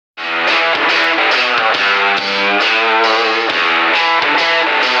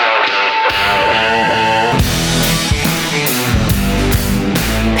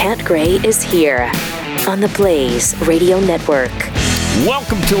Gray is here on the Blaze Radio Network.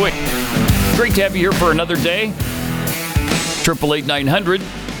 Welcome to it. Great to have you here for another day.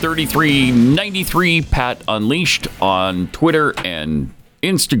 888-900-3393. Pat Unleashed on Twitter and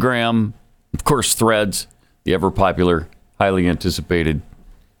Instagram. Of course, Threads, the ever-popular, highly anticipated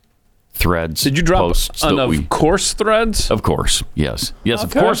Threads. Did you drop posts of course Threads? Of course, yes. Yes,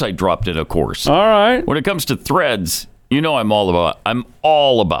 Okay. Of course I dropped it, of course. All right. When it comes to Threads, you know I'm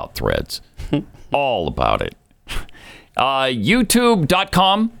all about Threads. All about it.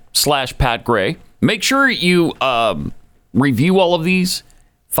 YouTube.com/Pat Gray. Make sure you review all of these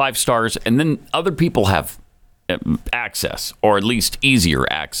 5 stars, and then other people have access, or at least easier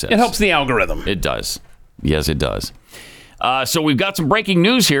access. It helps the algorithm. It does. Yes, it does. So we've got some breaking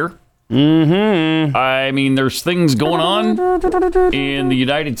news here. Mm-hmm. I mean, there's things going on in the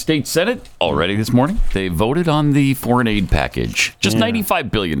United States Senate already this morning. They voted on the foreign aid package. Just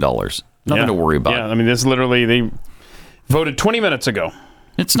 $95 billion. Nothing to worry about. Yeah, I mean, this literally, they voted 20 minutes ago.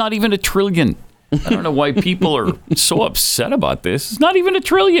 It's not even $1 trillion. I don't know why people are so upset about this. It's not even $1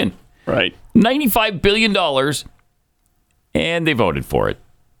 trillion. Right. $95 billion. And they voted for it.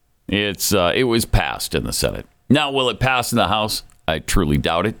 It was passed in the Senate. Now, will it pass in the House? I truly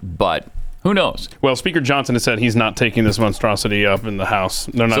doubt it, but who knows? Well, Speaker Johnson has said he's not taking this monstrosity up in the House.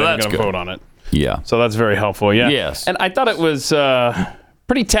 They're not even going to vote on it. Yeah. So that's very helpful. Yeah. Yes. And I thought it was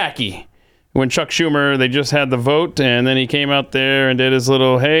pretty tacky when Chuck Schumer, they just had the vote, and then he came out there and did his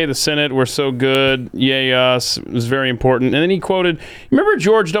little, hey, the Senate, we're so good, yay us, it was very important. And then he quoted, remember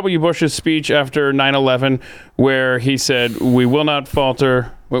George W. Bush's speech after 9/11, where he said, we will not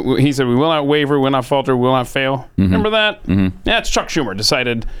falter, he said, we will not waver, we will not falter, we will not fail. Mm-hmm. Remember that? Mm-hmm. Yeah, it's Chuck Schumer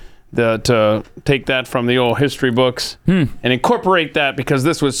decided to take that from the old history books and incorporate that, because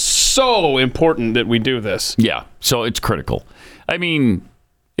this was so important that we do this. Yeah, so it's critical. I mean,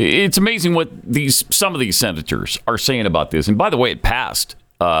 it's amazing what some of these senators are saying about this. And by the way, it passed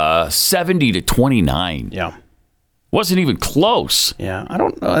 70-29. Yeah. Wasn't even close. Yeah, I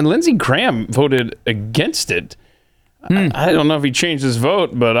don't know. And Lindsey Graham voted against it. I don't know if he changed his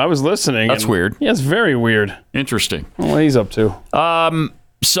vote, but I was listening. That's weird. Yeah, it's very weird. Interesting. What he's up to.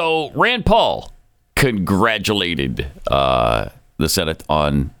 So Rand Paul congratulated the Senate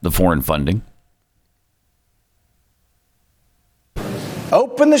on the foreign funding.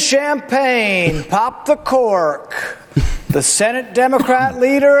 Open the champagne, pop the cork. The Senate Democrat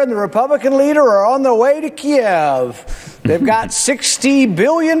leader and the Republican leader are on their way to Kiev. They've got $60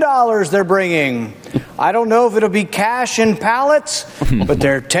 billion they're bringing. I don't know if it'll be cash in pallets, but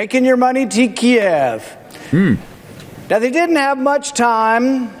they're taking your money to Kiev. Now, they didn't have much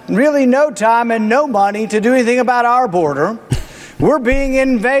time, really no time and no money to do anything about our border. We're being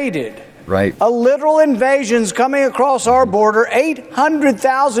invaded. Right. A literal invasion's coming across our border.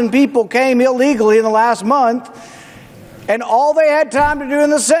 800,000 people came illegally in the last month, and all they had time to do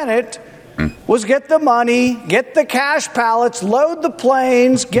in the Senate was get the money, get the cash pallets, load the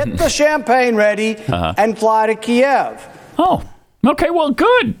planes, get the champagne ready, and fly to Kiev. Oh, okay. Well,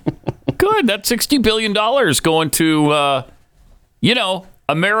 good. Good. That's $60 billion going to,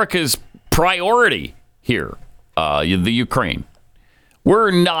 America's priority here, the Ukraine.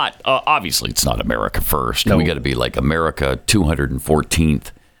 We're not, obviously, it's not America first. No. We got to be like America 214th,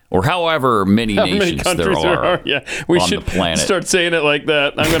 or however many nations there are yeah, we on should the planet. Start saying it like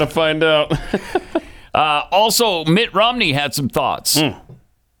that. I'm going to find out. Also, Mitt Romney had some thoughts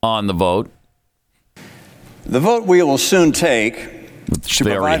on the vote. The vote we will soon take to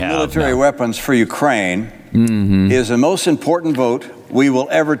provide military weapons for Ukraine is the most important vote we will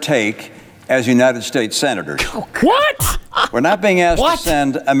ever take as United States senators. What? We're not being asked to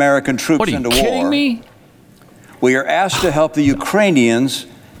send American troops into war. Are you kidding me? We are asked to help the Ukrainians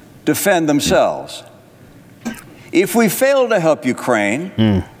defend themselves. If we fail to help Ukraine,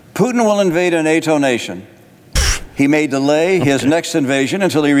 Putin will invade a NATO nation. He may delay his next invasion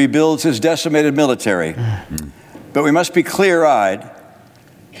until he rebuilds his decimated military. But we must be clear-eyed.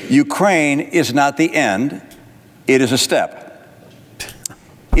 Ukraine is not the end. It is a step.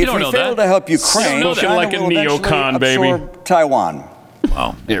 If we fail to help Ukraine, China like a will neocon, eventually absorb Taiwan.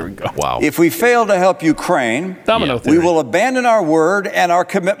 Wow. Here we go. Wow. If we fail to help Ukraine, we will abandon our word and our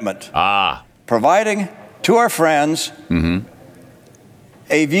commitment, providing to our friends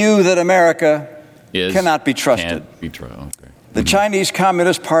a view that America cannot be trusted. The Chinese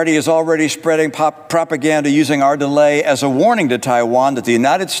Communist Party is already spreading propaganda using our delay as a warning to Taiwan that the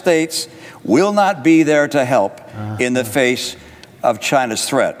United States will not be there to help in the face of China's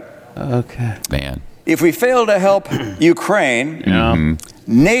threat. Man. If we fail to help Ukraine,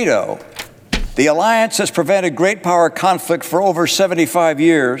 NATO The alliance has prevented great power conflict for over 75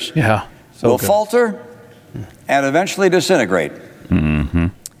 years. Yeah. Will falter and eventually disintegrate. Mm-hmm.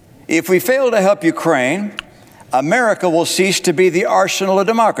 If we fail to help Ukraine, America will cease to be the arsenal of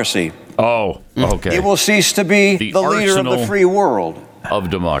democracy. Oh, okay. It will cease to be the leader of the free world. Of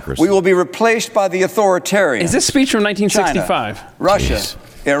democracy. We will be replaced by the authoritarian. Is this speech from 1965? China, Russia,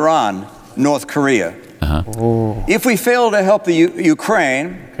 Iran, North Korea. Uh-huh. If we fail to help the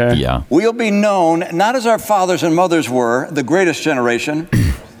Ukraine, we'll be known not as our fathers and mothers were, the greatest generation,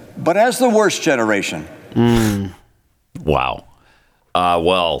 but as the worst generation. Wow.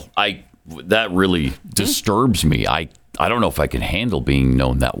 Well, that really disturbs me. I don't know if I can handle being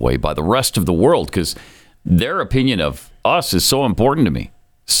known that way by the rest of the world, because their opinion of us is so important to me.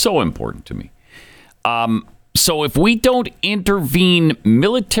 So important to me. So if we don't intervene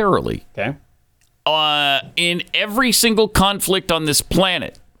militarily in every single conflict on this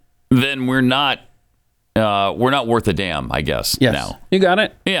planet, then we're not worth a damn, I guess. Yes. Now. You got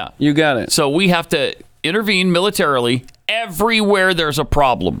it? Yeah. You got it. So we have to intervene militarily everywhere there's a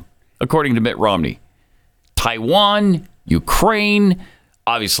problem, according to Mitt Romney. Taiwan, Ukraine,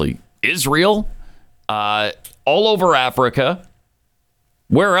 obviously Israel, all over Africa.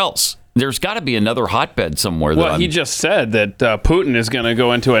 Where else? There's got to be another hotbed somewhere. Well, he just said that Putin is going to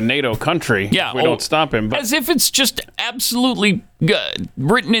go into a NATO country if we don't stop him. But as if it's just absolutely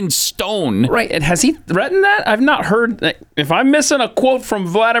written in stone. Right. And has he threatened that? I've not heard that. If I'm missing a quote from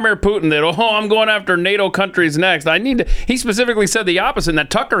Vladimir Putin that, I'm going after NATO countries next, he specifically said the opposite in that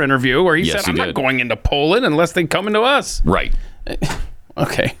Tucker interview where he said, I'm not going into Poland unless they come into us. Right.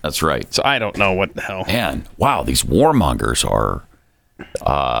 Okay. That's right. So I don't know what the hell. Man, wow, these warmongers are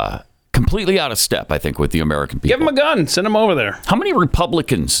completely out of step, I think, with the American people. Give them a gun. Send them over there. How many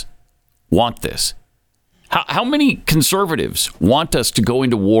Republicans want this? How many conservatives want us to go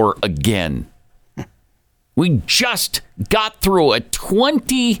into war again? We just got through a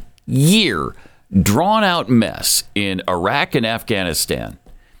 20-year drawn-out mess in Iraq and Afghanistan.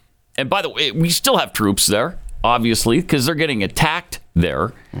 And by the way, we still have troops there, obviously, because they're getting attacked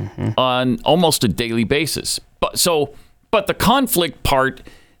there on almost a daily basis. But the conflict part,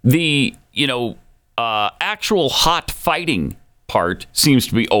 the actual hot fighting part seems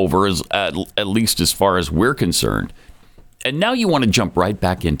to be over, at least as far as we're concerned. And now you want to jump right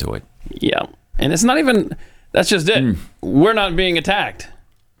back into it. Yeah, and it's not even. That's just it. We're not being attacked.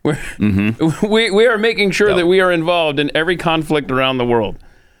 We are making sure that we are involved in every conflict around the world.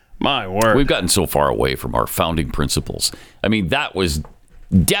 My word, we've gotten so far away from our founding principles. I mean, that was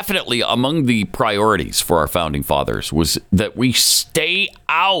definitely among the priorities for our founding fathers, was that we stay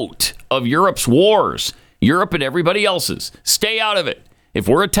out of Europe's wars. Europe and everybody else's. Stay out of it. If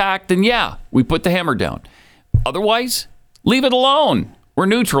we're attacked, then we put the hammer down. Otherwise, leave it alone. We're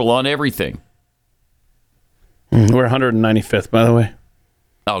neutral on everything. We're 195th, by the way.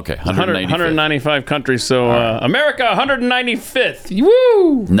 Okay, 195 countries. So America, 195th.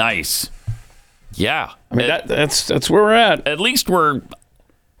 Woo! Nice. Yeah. I mean, that's where we're at. At least we're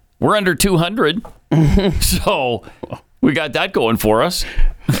under 200. So we got that going for us.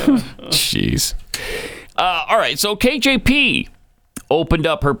 Jeez. All right. So KJP opened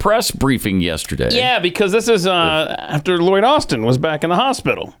up her press briefing yesterday. Yeah, because this is after Lloyd Austin was back in the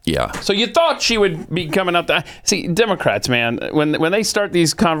hospital. Yeah. So you thought she would be coming out to see Democrats, man. When they start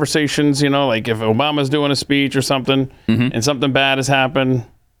these conversations, like if Obama's doing a speech or something, and something bad has happened.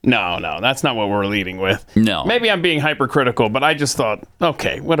 No, that's not what we're leading with. No. Maybe I'm being hypercritical, but I just thought,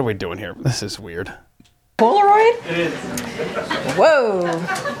 okay, what are we doing here? This is weird. Polaroid? It is. Whoa.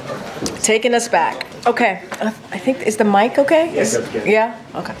 Taking us back. Okay. I think, is the mic okay? Yeah?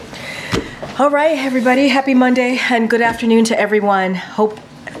 Okay. All right, everybody. Happy Monday and good afternoon to everyone. Hope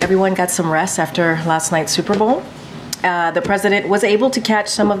everyone got some rest after last night's Super Bowl. The president was able to catch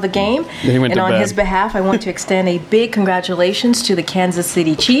some of the game. And on his behalf, I want to extend a big congratulations to the Kansas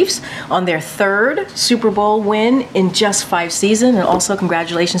City Chiefs on their third Super Bowl win in just 5 seasons. And also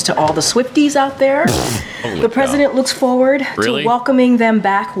congratulations to all the Swifties out there. The president looks forward to welcoming them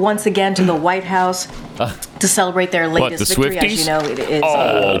back once again to the White House to celebrate their latest victory. Swifties? As you know, it is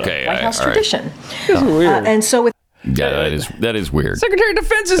White House tradition. Weird. And so with that is weird. Secretary of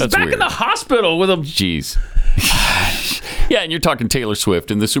Defense is back in the hospital with a... Jeez. Yeah, and you're talking Taylor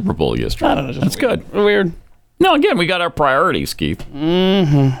Swift in the Super Bowl yesterday. That's good. Weird. No, again, we got our priorities, Keith.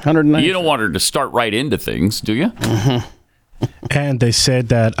 190. You don't want her to start right into things, do you? And they said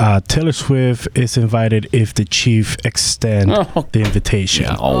that Taylor Swift is invited if the chief extend the invitation.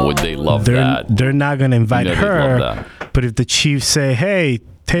 Yeah, would they love that? They're not going to invite her, but if the chief say, hey,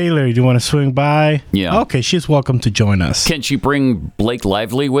 Taylor, do you want to swing by? Yeah. Okay, she's welcome to join us. Can she bring Blake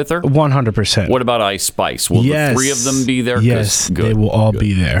Lively with her? 100%. What about Ice Spice? Will the three of them be there? Yes, they will all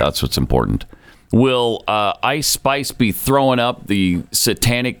be there. That's what's important. Will Ice Spice be throwing up the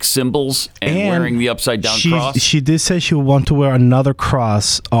satanic symbols and wearing the upside-down cross? She did say she would want to wear another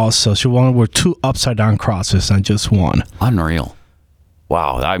cross also. She wanted to wear 2 upside-down crosses, not just one. Unreal.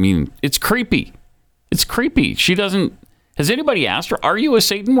 Wow. I mean, it's creepy. It's creepy. She doesn't... Has anybody asked her, are you a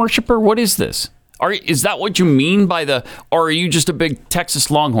Satan worshiper? What is this? Is that what you mean by the... Or are you just a big Texas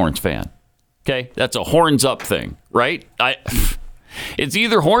Longhorns fan? Okay? That's a horns up thing, right? It's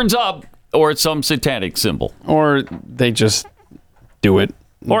either horns up... Or it's some satanic symbol. Or they just do it.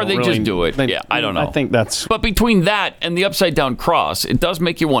 Or they just do it. Yeah, I don't know. I think that's... But between that and the upside-down cross, it does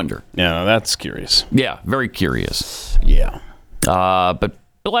make you wonder. Yeah, that's curious. Yeah, very curious. Yeah. But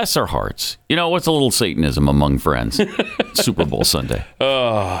bless our hearts. You know, what's a little Satanism among friends? Super Bowl Sunday.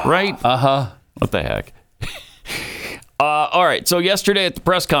 Right? Uh-huh. What the heck? All right, so yesterday at the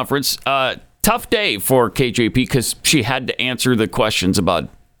press conference, tough day for KJP because she had to answer the questions about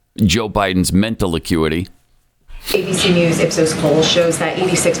Joe Biden's mental acuity. ABC News Ipsos poll shows that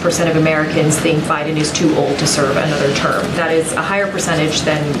 86% of Americans think Biden is too old to serve another term. That is a higher percentage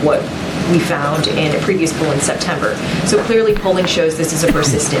than what we found in a previous poll in September. So clearly polling shows this is a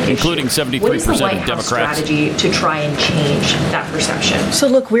persistent issue. Including 73% what is the White of House Democrats. strategy to try and change that perception? So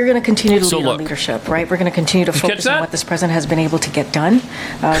look, we're going to continue to lead on leadership, right? We're going to continue to focus on what this president has been able to get done,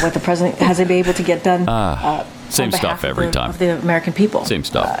 what the president has been able to get done. Same stuff every time. Of the American people. Same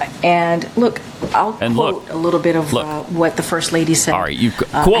stuff. And look, I'll quote a little bit of what the First Lady said. All right, you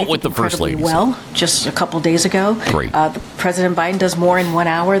quote what the First Lady said. Well, just a couple days ago. Great. President Biden does more in 1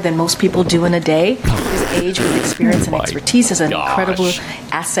 hour than most people do in a day. His age with experience and expertise is an incredible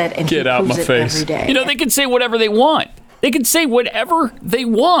asset, and he proves it every day. You know, they can say whatever they want. They can say whatever they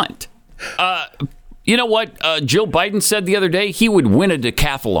want. You know what Jill Biden said the other day? He would win a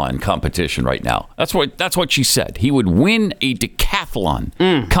decathlon competition right now. That's what she said. He would win a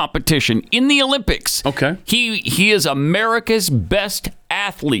decathlon competition in the Olympics. Okay. He is America's best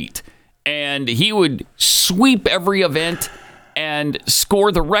athlete, and he would sweep every event and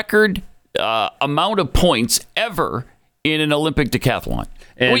score the record amount of points ever in an Olympic decathlon.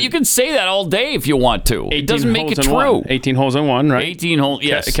 Well, you can say that all day if you want to. It doesn't make it true. 18 holes in one, right? 18 holes,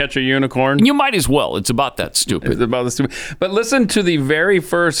 yes. Catch a unicorn. You might as well. It's about that stupid. It's about the stupid. But listen to the very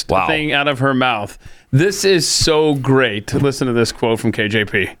first thing out of her mouth. This is so great. Listen to this quote from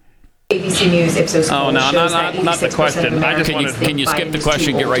KJP. ABC News Ipsos poll shows that 86% not the question. of Americans Can you skip the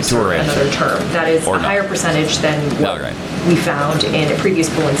question? Get right to her answer. another term. That is a higher percentage than what we found in a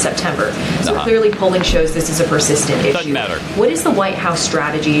previous poll in September. So clearly polling shows this is a persistent issue. Doesn't matter. What is the White House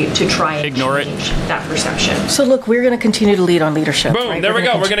strategy to try and change that perception? So look, we're going to continue to lead on leadership. Boom, right? there we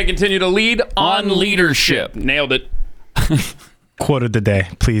go. We're going to continue to lead on leadership. Nailed it. Quote of the day.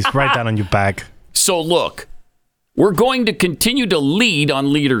 Please write that on your bag. So look, we're going to continue to lead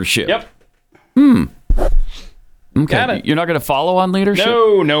on leadership. Yep. Okay. Got it. You're not going to follow on leadership?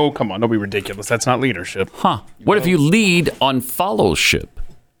 No, come on. Don't be ridiculous. That's not leadership. Huh. What if you lead on fellowship?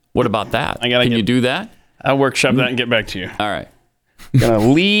 What about that? Can you do that? I'll workshop that and get back to you. All right. Gonna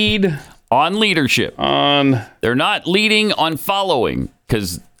lead on leadership. They're not leading on following,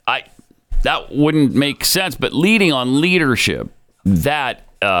 because that wouldn't make sense. But leading on leadership, that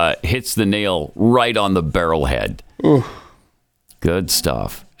hits the nail right on the barrel head. Ooh. Good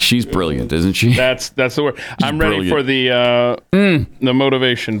stuff. She's brilliant, isn't she? That's the word. I'm ready for the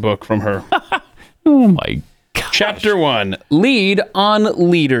motivation book from her. Oh my gosh. Chapter 1: Lead on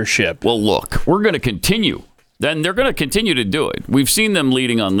leadership. Well, look, we're going to continue. Then they're going to continue to do it. We've seen them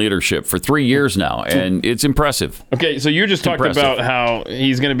leading on leadership for 3 years now, and it's impressive. Okay, so you just talked about how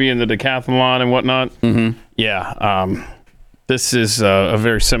he's going to be in the decathlon and whatnot. Mm-hmm. Yeah. This is a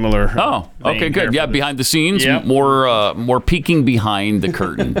very similar. Oh, okay, good. Yeah, behind the scenes, more peeking behind the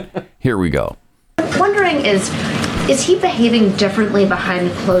curtain. Here we go. Wondering is he behaving differently behind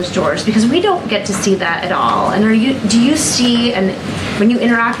closed doors? Because we don't get to see that at all. And do you see, and when you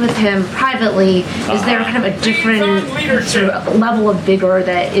interact with him privately, is there kind of a different sort of level of vigor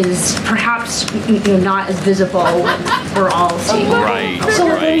that is perhaps not as visible when we're all seeing it? Right. So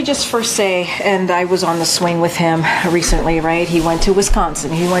let me just first say, and I was on the swing with him recently, right? He went to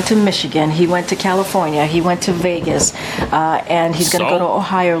Wisconsin, he went to Michigan, he went to California, he went to Vegas, and he's going to go to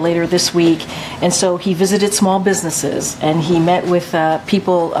Ohio later this week. And so he visited small businesses, and he met with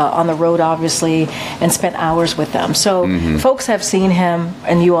people on the road, obviously, and spent hours with them. So folks have seen him him,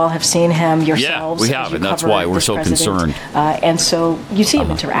 and you all have seen him yourselves. Yeah, we have, as you and that's cover why we're this so president. concerned. And so you see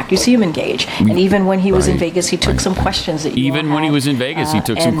him interact, you see him engage, and even when he was in Vegas, he took some questions that you Even all when he had, was in Vegas, he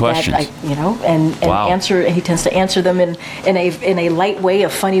took some and questions. and Wow. answer. He tends to answer them in a light way, a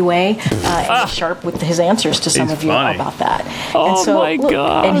funny way, and sharp with his answers to some He's of you funny. about that. Oh, and so, my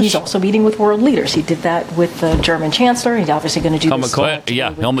gosh. And he's also meeting with world leaders. He did that with the German chancellor. He's obviously going to do Helmut this. Kohl.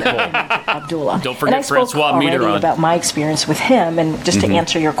 Yeah, Helmut Kohl. Abdullah. Don't forget and I spoke Francois already Mitterrand. about my experience with him, and just to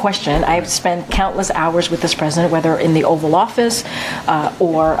answer your question, I've spent countless hours with this president, whether in the Oval Office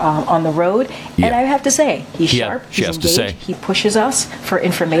or on the road, and I have to say, he's Yeah, sharp, she he's has to say. engaged, he pushes us for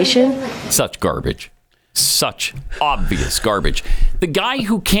information. Such garbage. Such obvious garbage. The guy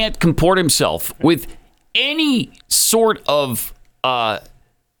who can't comport himself with any sort of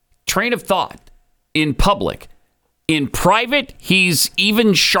train of thought in public. In private, he's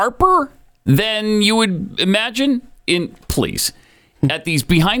even sharper than you would imagine. Please, at these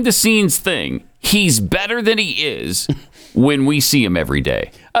behind the scenes thing, he's better than he is when we see him every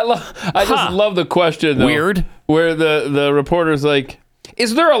day. I just love the question, though, Weird. where the reporter's like,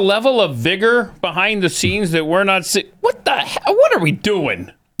 is there a level of vigor behind the scenes that we're not seeing? What the hell? What are we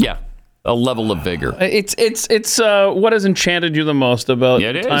doing? Yeah, a level of vigor. It's what has enchanted you the most about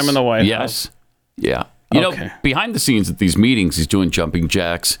It is. time in the White Yes. House? Yeah. You know, Okay. behind the scenes at these meetings, he's doing jumping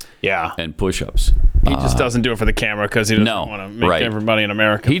jacks Yeah. and push-ups. He just doesn't do it for the camera because he doesn't want to make right. everybody in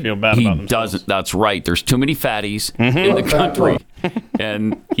America feel bad he about themselves. doesn't. That's right. There's too many fatties in the country,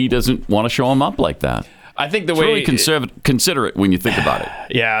 and he doesn't want to show them up like that. I think the It's way really considerate when you think about it.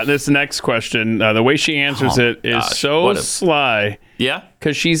 Yeah, this next question, the way she answers it is gosh, so what a- sly. Yeah?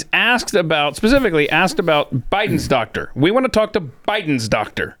 Because she's specifically asked about Biden's doctor. We want to talk to Biden's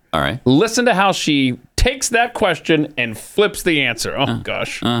doctor. All right. Listen to how she takes that question and flips the answer. Oh,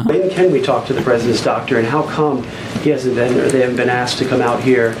 gosh. When can we talk to the president's doctor, and how come he hasn't been, or they haven't been asked to come out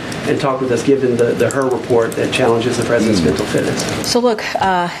here and talk with us, given the Her report that challenges the president's mental fitness? So look,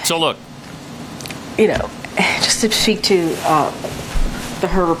 you know, just to speak to the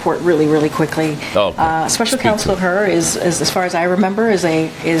Her report really, really quickly. Special Counsel Her is, as far as I remember, is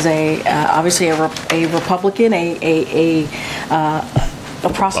obviously a Republican, a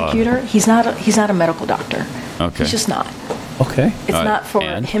prosecutor. He's not a medical doctor. Okay. He's just not. Okay. It's not for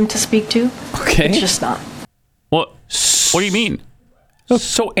him to speak to. Okay. It's just not. What do you mean?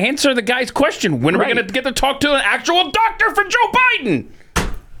 So answer the guy's question. When are we going to get to talk to an actual doctor for Joe Biden?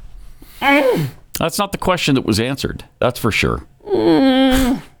 That's not the question that was answered. That's for sure.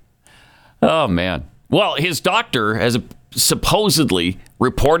 Oh, man. Well, his doctor has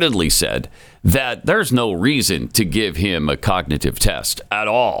reportedly said that there's no reason to give him a cognitive test at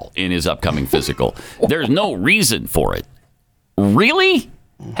all in his upcoming physical. There's no reason for it. Really?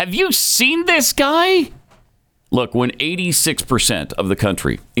 Have you seen this guy? Look, when 86% of the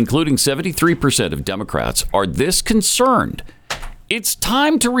country, including 73% of Democrats, are this concerned, it's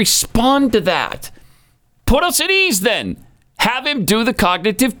time to respond to that. Put us at ease then. Have him do the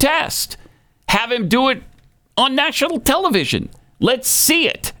cognitive test. Have him do it on national television. Let's see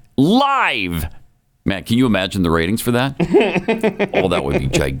it live. Man, can you imagine the ratings for that? Oh, that would be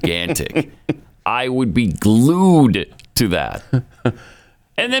gigantic. I would be glued to that.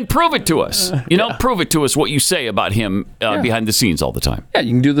 And then prove it to us. Prove it to us what you say about him behind the scenes all the time. Yeah,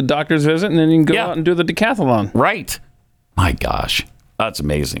 you can do the doctor's visit, and then you can go out and do the decathlon. Right. My gosh. That's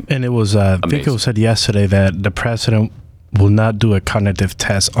amazing. And it was, I think it was said yesterday that the president will not do a cognitive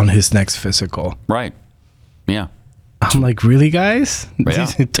test on his next physical. Right. Yeah. I'm like, really, guys?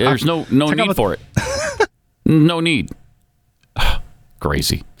 Yeah. There's no need for it. No need.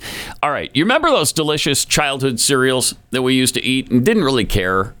 Crazy. All right. You remember those delicious childhood cereals that we used to eat and didn't really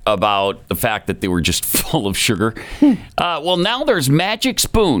care about the fact that they were just full of sugar? Well, now there's Magic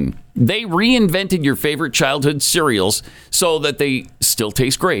Spoon. They reinvented your favorite childhood cereals so that they still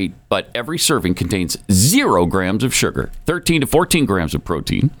taste great, but every serving contains 0 grams of sugar, 13 to 14 grams of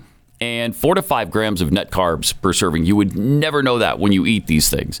protein, and 4 to 5 grams of net carbs per serving. You would never know that when you eat these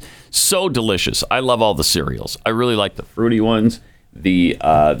things. So delicious. I love all the cereals. I really like the fruity ones. The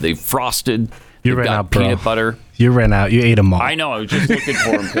frosted. You ran out, bro. Peanut butter. You ran out. You ate them all. I know. I was just looking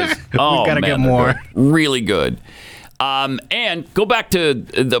for them because we gotta get more. Really good. And go back to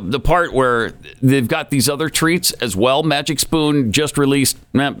the part where they've got these other treats as well. Magic Spoon just released.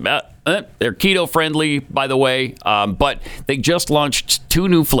 They're keto friendly, by the way, but they just launched 2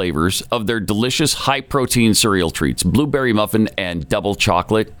 new flavors of their delicious high protein cereal treats: blueberry muffin and double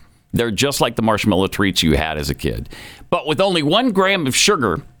chocolate. They're just like the marshmallow treats you had as a kid, but with only 1 gram of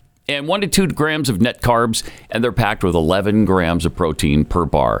sugar and 1 to 2 grams of net carbs, and they're packed with 11 grams of protein per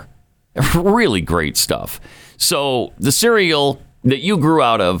bar. Really great stuff. So the cereal that you grew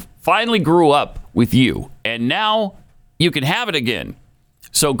out of finally grew up with you, and now you can have it again.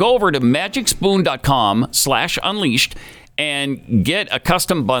 So go over to magicspoon.com/unleashed and get a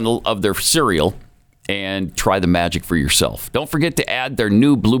custom bundle of their cereal and try the magic for yourself. Don't forget to add their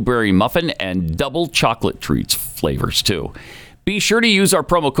new blueberry muffin and double chocolate treats flavors too. Be sure to use our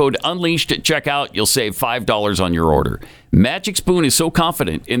promo code UNLEASHED at checkout. You'll save $5 on your order. Magic Spoon is so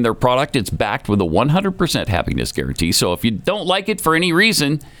confident in their product, it's backed with a 100% happiness guarantee. So if you don't like it for any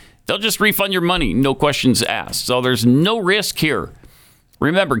reason, they'll just refund your money, no questions asked. So there's no risk here.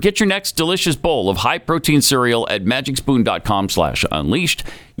 Remember, get your next delicious bowl of high-protein cereal at magicspoon.com/unleashed.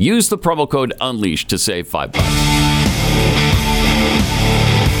 Use the promo code UNLEASHED to save $5.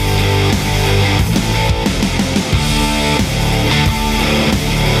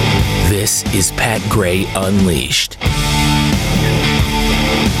 This is Pat Gray Unleashed.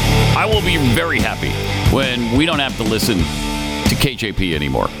 I will be very happy when we don't have to listen to KJP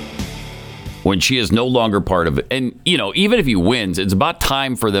anymore. When she is no longer part of it. And, you know, even if he wins, it's about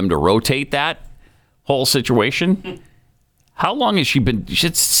time for them to rotate that whole situation. How long has she been?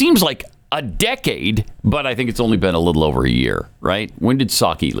 It seems like a decade, but I think it's only been a little over a year, right? When did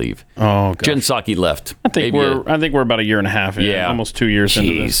Psaki leave? Oh, gosh. Jen Psaki left. I think we're about a year and a half in. Yeah. Almost 2 years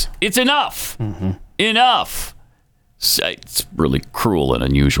into this. It's enough. Enough. It's really cruel and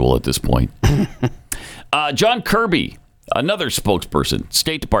unusual at this point. John Kirby, another spokesperson,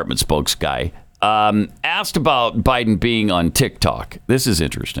 State Department spokes guy, asked about Biden being on TikTok. This is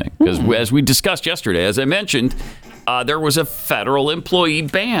interesting because as we discussed yesterday, as I mentioned, there was a federal employee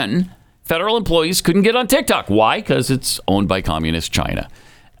ban. Federal employees couldn't get on TikTok. Why? Because it's owned by communist China.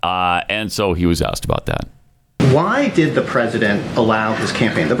 And so he was asked about that. Why did the president allow his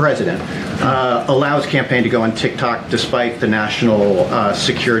campaign, allow his campaign to go on TikTok despite the national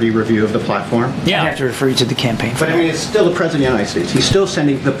security review of the platform? Yeah. I have to refer you to the campaign. But I mean, it's still the president of the United States.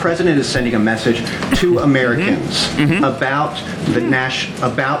 The president is sending a message to Americans about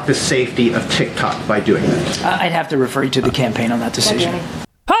the safety of TikTok by doing that. I'd have to refer you to the campaign on that decision.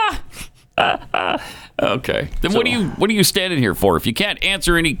 Okay. Then what are you standing here for? If you can't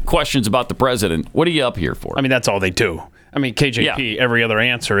answer any questions about the president, what are you up here for? I mean, that's all they do. I mean, KJP, every other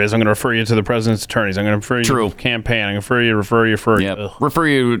answer is I'm going to refer you to the president's attorneys. I'm going to refer you to the campaign. I'm going to refer you. Refer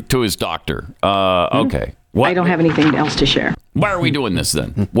you to his doctor. Okay. What? I don't have anything else to share. Why are we doing this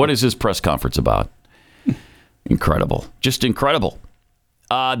then? What is this press conference about? Incredible. Just incredible.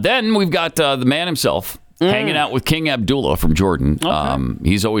 Then we've got the man himself. Hanging out with King Abdullah from Jordan. Okay.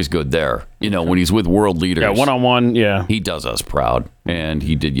 He's always good there. You know, when he's with world leaders. Yeah, one-on-one, yeah. He does us proud, and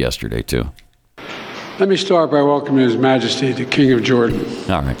he did yesterday, too. Let me start by welcoming His Majesty, the King of Jordan.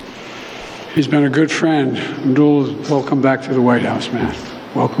 All right. He's been a good friend. Abdullah, welcome back to the White House, man.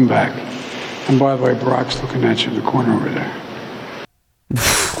 Welcome back. And by the way, Barack's looking at you in the corner over there.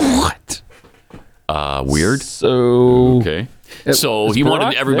 What? Weird. Okay. So he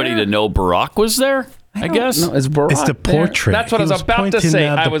wanted everybody to know Barack was there, I guess? No, is Barack It's the portrait. That's what I was about to say.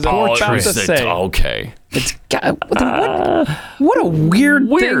 I was about to say. Okay. It's what a weird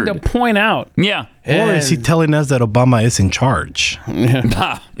thing to point out. Yeah. Or is he telling us that Obama is in charge?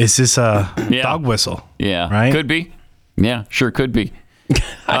 Is this a dog whistle? Yeah. Right? Could be. Yeah, sure could be.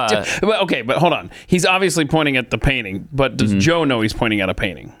 Okay, but hold on. He's obviously pointing at the painting, but does Joe know he's pointing at a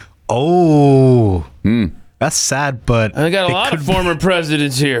painting? Oh. That's sad, but I got a lot of former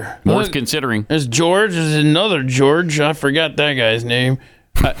presidents here. Worth considering. There's George. There's another George. I forgot that guy's name.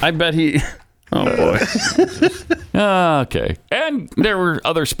 I bet he... Oh, boy. Okay. And there were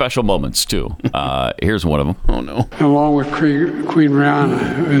other special moments, too. Here's one of them. Oh, no. Along with Queen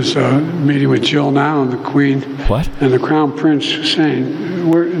Rihanna, who's meeting with Jill now and the Queen. What? And the Crown Prince Hussein.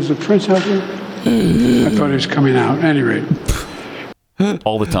 Where is the Prince out there? I thought he was coming out. At any rate.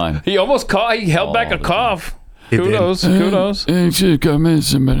 All the time. He almost he held back a cough. Kudos. What?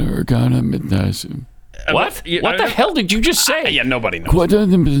 What the hell did you just say? Yeah, nobody knows.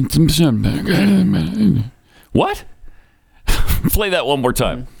 What? Play that one more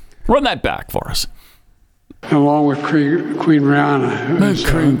time. Run that back for us. Along with Queen Rihanna, who's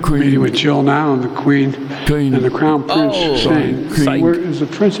meeting with Jill now and the Queen and the Crown Prince Hussein. Where is the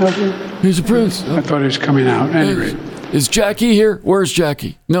Prince out there? He's a prince. I thought he was coming out. At any rate. Is Jackie here? Where's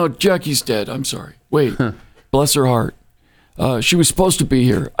Jackie? No, Jackie's dead. I'm sorry. Wait. Bless her heart. She was supposed to be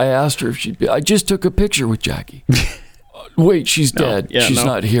here. I asked her if she'd be. I just took a picture with Jackie. Wait, she's dead. Yeah, she's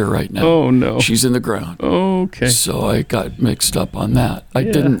not here right now. Oh, no. She's in the ground. Oh, okay. So I got mixed up on that. I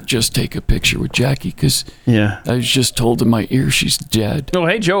didn't just take a picture with Jackie because I was just told in my ear she's dead. Oh,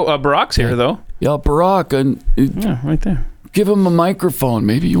 hey, Joe. Barack's here, though. Yeah, Barack. Right there. Give him a microphone.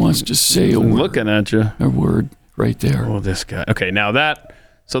 Maybe he wants to say a word. Looking at you. A word. right there. Oh, this guy. Okay, now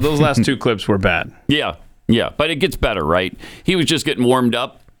so those last two clips were bad. Yeah, but it gets better, right? He was just getting warmed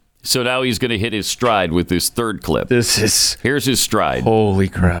up, so now he's going to hit his stride with this third clip. Here's his stride. Holy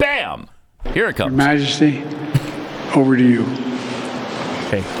crap. Bam! Here it comes. Your Majesty, over to you.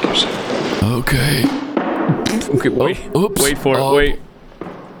 Okay, wait. Oops. Wait for it.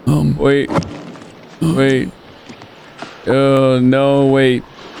 Wait. Wait. Oh, no, wait.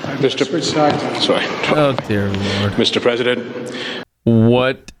 Sorry. Oh, dear Lord. Mr. President.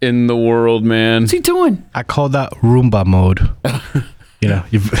 What in the world, man? What's he doing? I call that Roomba mode.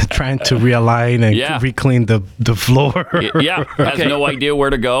 You're trying to realign and re-clean the floor. Has no idea where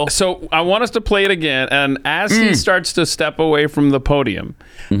to go. So I want us to play it again, and as he starts to step away from the podium,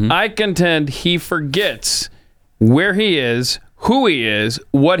 I contend he forgets where he is, who he is,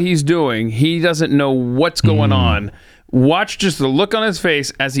 what he's doing. He doesn't know what's going on. Watch just the look on his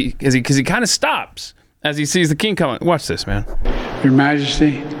face because he kind of stops as he sees the king coming. Watch this, man. Your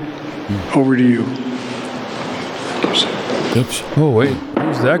Majesty, over to you. Oops. Oh, wait.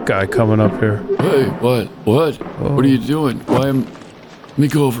 Who's that guy coming up here? Hey, what? What are you doing? Let me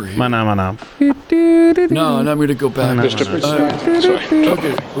go over here. Manam. No, and I'm going to go back. Mr. President. Sorry.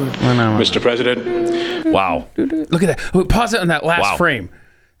 Okay. Mr. President. Wow. Look at that. Pause it on that last frame.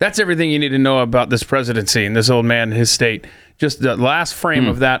 That's everything you need to know about this presidency and this old man and his state. Just the last frame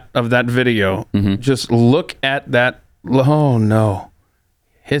of that video. Just look at that. Oh, no.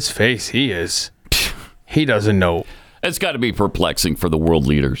 His face, he doesn't know. It's got to be perplexing for the world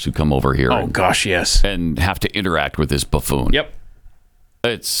leaders who come over here. Oh, gosh, yes. And have to interact with this buffoon. Yep.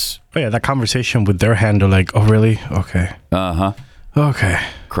 It's... Oh, yeah, that conversation with their handler, like, oh, really? Okay. Uh-huh. Okay.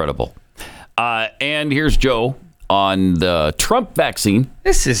 Incredible. And here's Joe on the Trump vaccine.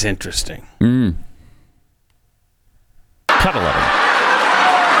 This is interesting. Cut 11.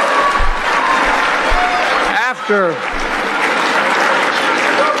 After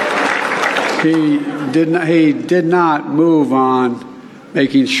he did not move on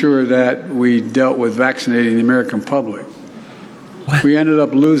making sure that we dealt with vaccinating the American public. We ended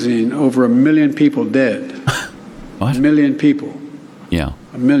up losing over 1 million people dead. What? 1 million people. Yeah.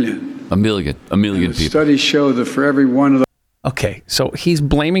 1 million. 1 million. 1 million people. Studies show that for every one of the... Okay, so he's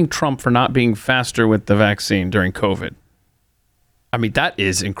blaming Trump for not being faster with the vaccine during COVID. I mean, that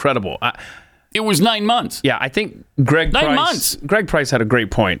is incredible. It was 9 months. Yeah, I think Greg Price had a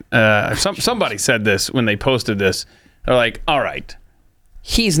great point. Somebody said this when they posted this. They're like, all right,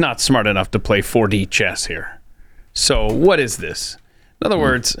 he's not smart enough to play 4D chess here. So what is this? In other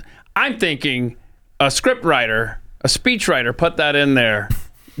words, I'm thinking a script writer, a speech writer put that in there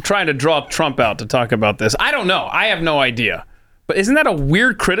trying to draw Trump out to talk about this. I don't know. I have no idea. But isn't that a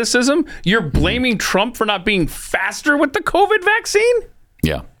weird criticism? You're blaming Trump for not being faster with the COVID vaccine?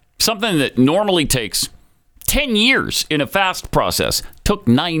 Yeah. Something that normally takes 10 years in a fast process took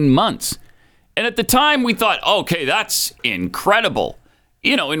 9 months. And at the time we thought, okay, that's incredible.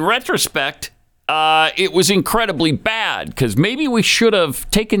 You know, in retrospect, it was incredibly bad because maybe we should have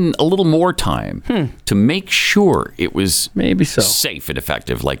taken a little more time to make sure it was maybe safe and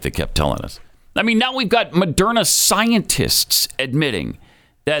effective like they kept telling us. I mean, now we've got Moderna scientists admitting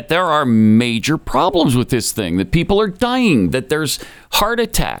that there are major problems with this thing, that people are dying, that there's heart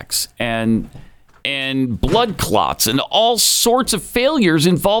attacks and blood clots and all sorts of failures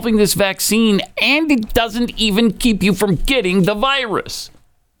involving this vaccine, and it doesn't even keep you from getting the virus.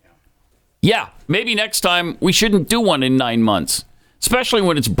 Yeah, maybe next time we shouldn't do one in 9 months, especially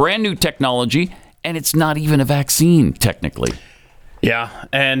when it's brand new technology and it's not even a vaccine, technically. Yeah,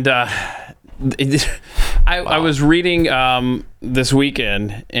 and I was reading this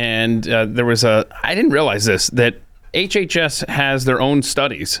weekend, and there was I didn't realize this, that HHS has their own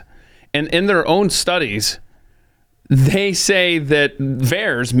studies. And in their own studies, they say that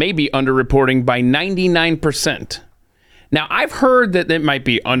VAERS may be underreporting by 99%. Now, I've heard that it might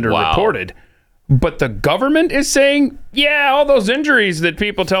be underreported, but the government is saying, yeah, all those injuries that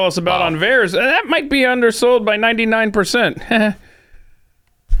people tell us about on VAERS, that might be undersold by 99%.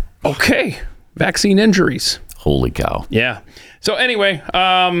 Okay. Vaccine injuries. Holy cow. Yeah. So anyway,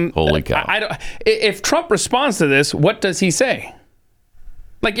 holy cow. If Trump responds to this, what does he say?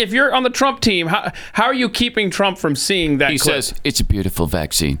 Like, if you're on the Trump team, how are you keeping Trump from seeing that clip? He says, it's a beautiful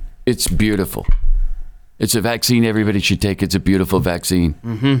vaccine. It's beautiful. It's a vaccine everybody should take. It's a beautiful vaccine.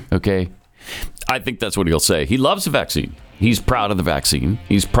 Mm-hmm. Okay? I think that's what he'll say. He loves the vaccine. He's proud of the vaccine.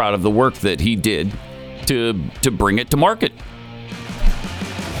 He's proud of the work that he did to bring it to market.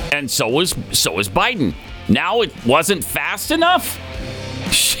 And so is Biden. Now it wasn't fast enough?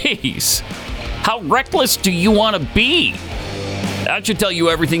 Jeez. How reckless do you want to be? That should tell you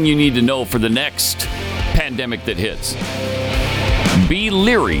everything you need to know for the next pandemic that hits. Be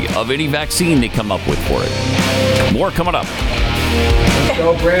leery of any vaccine they come up with for it. More coming up.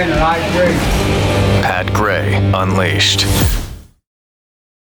 So, Brandon, I agree. Pat Gray Unleashed.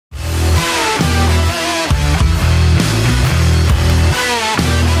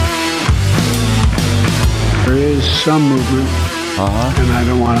 There is some movement, and I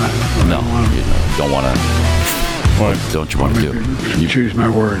don't want to. No, you don't want to. What don't you want to do? You choose my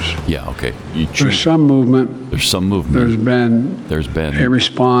words. Yeah, okay. There's some movement. There's some movement. There's been a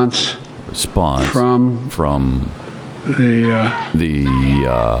response. From there's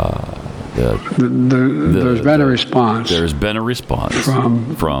been a response. There's been a response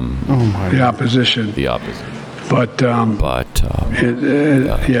from the opposition. The opposition. But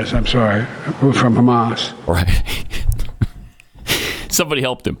yes, I'm sorry, from Hamas. Right. Somebody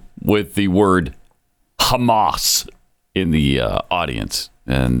helped him with the word Hamas in the audience,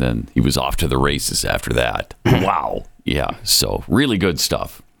 and then he was off to the races after that. Wow. Yeah. So really good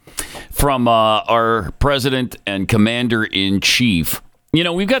stuff from our president and commander-in-chief. You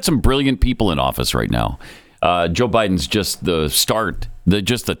know, we've got some brilliant people in office right now. Joe Biden's just the start,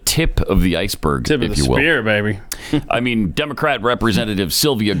 just the tip of the iceberg, tip if of the you will. Spear, baby. I mean, Democrat Representative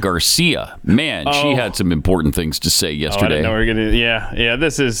Sylvia Garcia, man, she had some important things to say yesterday. I didn't know we were gonna. Yeah.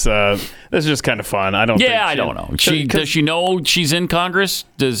 This is just kind of fun. I don't. Yeah, think I don't know. Does she know she's in Congress?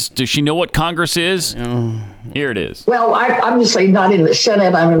 Does she know what Congress is? Here it is. Well, I'm obviously not in the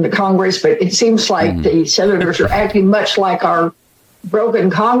Senate. I'm in the Congress, but it seems like the senators are acting much like our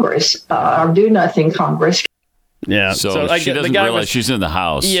broken Congress, our do-nothing Congress. Yeah, so she doesn't realize she's in the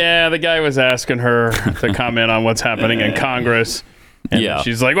House. Yeah, the guy was asking her to comment on what's happening in Congress, and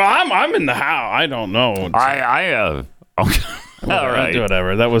she's like, "Well, I'm in the House. I don't know." Okay. All right,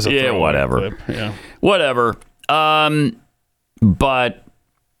 whatever. That was a whatever. Clip. Yeah, whatever. But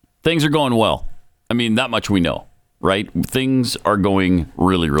things are going well. I mean, that much we know, right? Things are going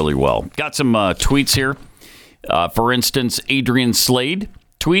really, really well. Got some tweets here. For instance, Adrian Slade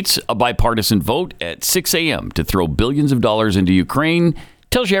tweets a bipartisan vote at 6 a.m. to throw billions of dollars into Ukraine.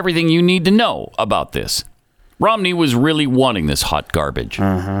 Tells you everything you need to know about this. Romney was really wanting this hot garbage.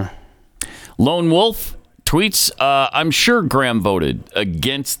 Lone Wolf tweets, I'm sure Graham voted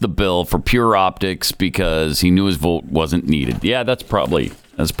against the bill for pure optics because he knew his vote wasn't needed. Yeah, that's probably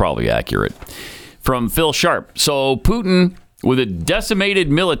accurate. From Phil Sharp. So Putin, with a decimated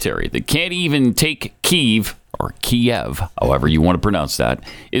military that can't even take Kyiv, or Kiev, however you want to pronounce that,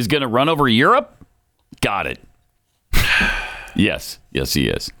 is going to run over Europe? Got it. Yes, he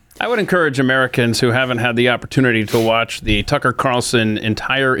is. I would encourage Americans who haven't had the opportunity to watch the Tucker Carlson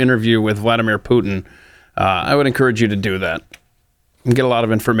entire interview with Vladimir Putin, I would encourage you to do that. And get a lot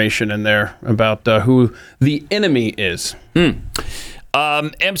of information in there about who the enemy is.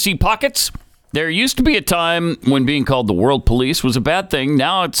 MC Pockets. There used to be a time when being called the World Police was a bad thing.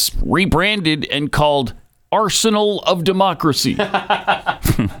 Now it's rebranded and called Arsenal of Democracy.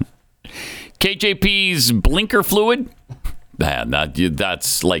 KJP's blinker fluid. Man,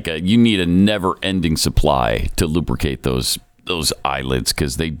 that's like you need a never-ending supply to lubricate those eyelids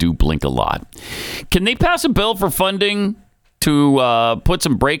because they do blink a lot. Can they pass a bill for funding to put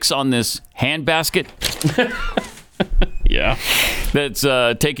some brakes on this handbasket? Yeah. That's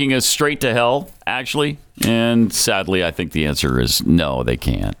taking us straight to hell, actually. And sadly, I think the answer is no, they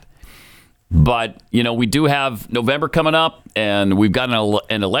can't. But, you know, we do have November coming up, and we've got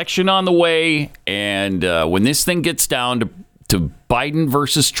an election on the way. And when this thing gets down to Biden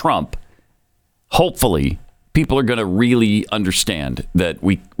versus Trump, hopefully people are going to really understand that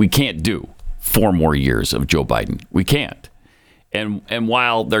we can't do 4 more years of Joe Biden. We can't. And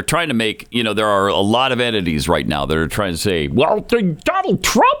while they're trying to make, you know, there are a lot of entities right now that are trying to say, well, Donald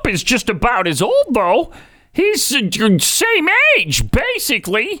Trump is just about as old, though. He's the same age,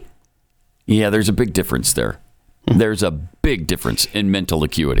 basically. Yeah, there's a big difference there. There's a big difference in mental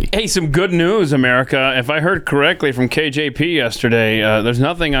acuity. Hey, some good news, America. If I heard correctly from KJP yesterday, there's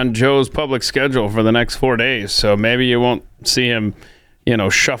nothing on Joe's public schedule for the next 4 days. So maybe you won't see him, you know,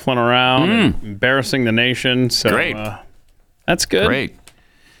 shuffling around and embarrassing the nation. So, great. That's good. Great.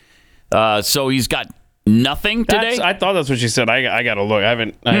 So he's got nothing today? I thought that's what she said. I got to look. I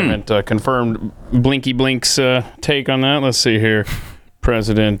haven't confirmed Blinky Blink's take on that. Let's see here.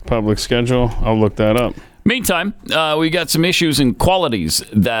 President public schedule. I'll look that up. Meantime, we got some issues and qualities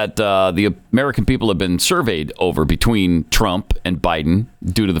that the American people have been surveyed over between Trump and Biden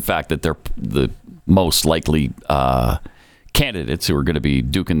due to the fact that they're the most likely candidates who are going to be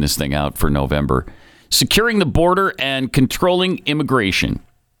duking this thing out for November. Securing the border and controlling immigration.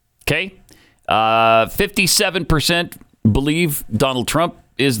 Okay? 57% believe Donald Trump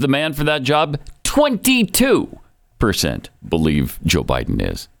is the man for that job. 22% believe Joe Biden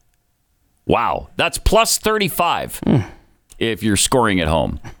is. Wow, that's plus 35 if you're scoring at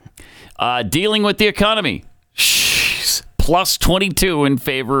home. Dealing with the economy, plus 22 in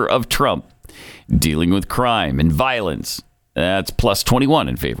favor of Trump. Dealing with crime and violence, that's plus 21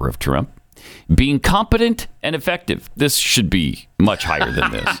 in favor of Trump. Being competent and effective, this should be much higher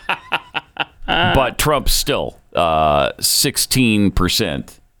than this. But Trump's still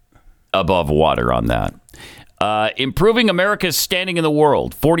 16% above water on that. Improving America's standing in the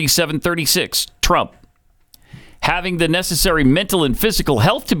world, 47-36, Trump. Having the necessary mental and physical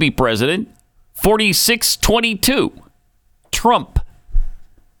health to be president, 46-22, Trump.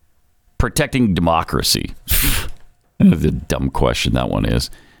 Protecting democracy. That's a dumb question that one is.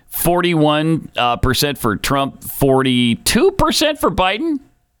 41% for Trump, 42% for Biden.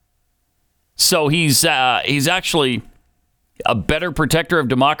 So he's actually a better protector of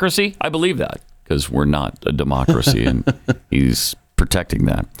democracy. I believe that because we're not a democracy, and he's protecting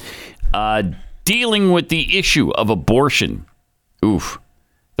that. Dealing with the issue of abortion.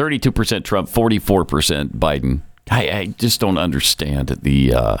 32% Trump, 44% Biden. I just don't understand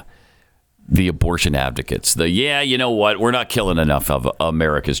the abortion advocates. You know what? We're not killing enough of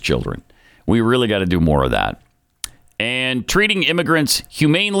America's children. We really got to do more of that. And treating immigrants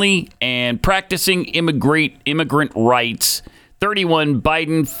humanely and practicing immigrant rights. 31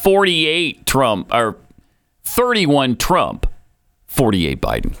 Biden, 48 Trump, or 31 Trump, 48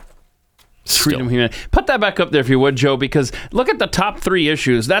 Biden. Freedom, humanity. Put that back up there if you would, Joe, because look at the top three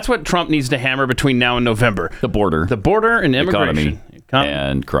issues. That's what Trump needs to hammer between now and November. The border and immigration. Economy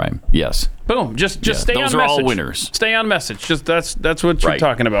and crime. Yes. Boom. Just stay on message. Those are all winners. Stay on message. Just that's what you're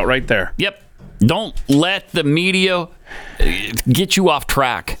talking about right there. Yep. Don't let the media get you off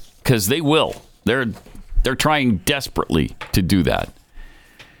track, because they will. They're trying desperately to do that.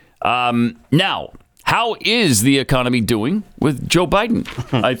 Now, how is the economy doing with Joe Biden?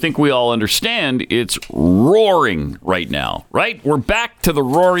 I think we all understand it's roaring right now, right? We're back to the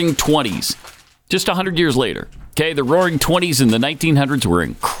roaring 20s, just 100 years later. Okay, the roaring 20s in the 1900s were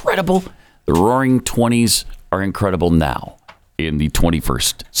incredible. The roaring 20s are incredible now in the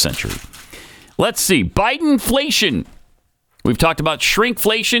 21st century. Let's see. Bidenflation. We've talked about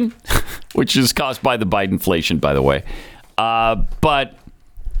shrinkflation, which is caused by the Bidenflation, by the way. But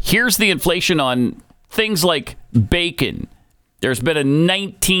here's the inflation on things like bacon. There's been a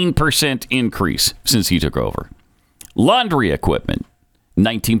 19% increase since he took over. Laundry equipment,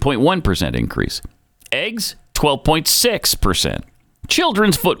 19.1% increase. Eggs, 12.6%.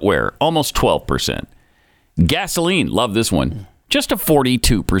 Children's footwear, almost 12%. Gasoline, love this one, just a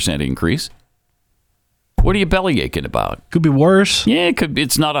 42% increase. What are you belly aching about? Could be worse. Yeah, it could.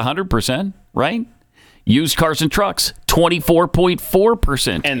 It's not 100%, right? Used cars and trucks,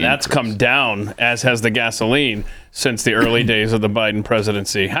 24.4%. And that's come down, as has the gasoline, since the early days of the Biden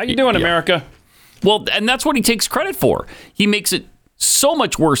presidency. How you doing, America? Well, and that's what he takes credit for. He makes it so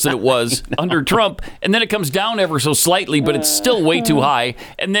much worse than it was under Trump, and then it comes down ever so slightly, but it's still way too high.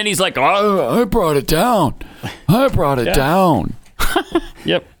 And then he's like, I brought it down. I brought it down.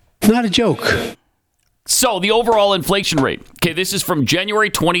 Yep. Not a joke. So the overall inflation rate. Okay, this is from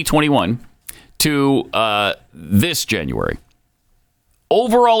January 2021 to this January.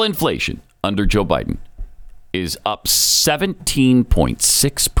 Overall inflation under Joe Biden is up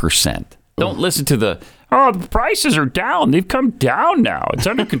 17.6%. Don't listen to the prices are down. They've come down now. It's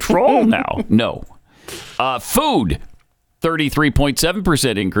under control now. No. Food,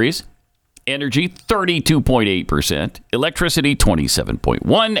 33.7% increase. Energy, 32.8%. Electricity,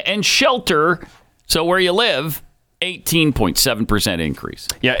 27.1%. And shelter, so where you live, 18.7% increase.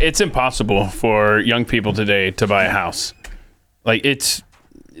 Yeah, it's impossible for young people today to buy a house. Like, it's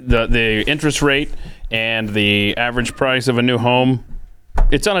the interest rate and the average price of a new home,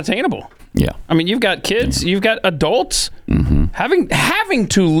 it's unattainable. Yeah. I mean, you've got kids, you've got adults having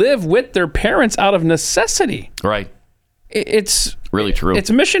to live with their parents out of necessity. Right. It's really true. It's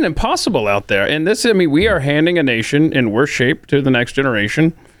mission impossible out there. And this, I mean, we are handing a nation in worse shape to the next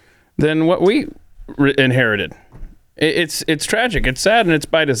generation than what we inherited. It's tragic. It's sad, and it's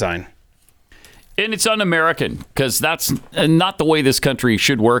by design. And it's un-American, because that's not the way this country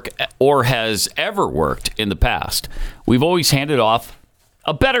should work or has ever worked in the past. We've always handed off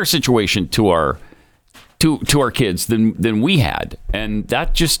a better situation to our kids than we had, and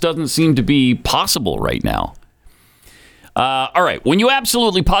that just doesn't seem to be possible right now. All right, when you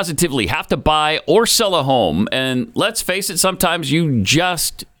absolutely positively have to buy or sell a home, and let's face it, sometimes you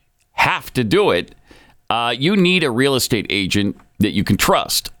just have to do it, you need a real estate agent that you can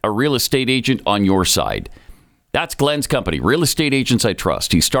trust, a real estate agent on your side. That's Glenn's company, Real Estate Agents I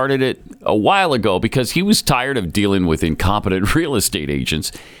Trust. He started it a while ago because he was tired of dealing with incompetent real estate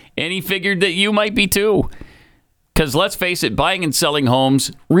agents, and he figured that you might be too. Because let's face it, buying and selling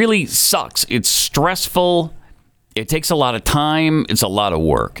homes really sucks. It's stressful. It takes a lot of time. It's a lot of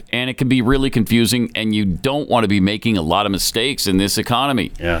work, and it can be really confusing, and you don't want to be making a lot of mistakes in this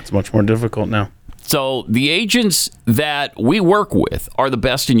economy. Yeah, it's much more difficult now. So the agents that we work with are the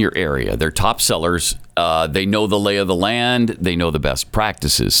best in your area. They're top sellers. They know the lay of the land. They know the best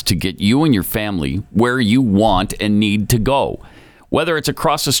practices to get you and your family where you want and need to go, whether it's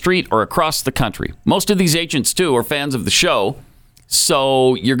across the street or across the country. Most of these agents, too, are fans of the show,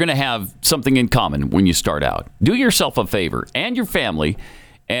 so you're going to have something in common when you start out. Do yourself a favor and your family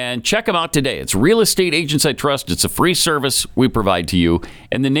and check them out today. It's Real Estate Agents I Trust. It's a free service we provide to you,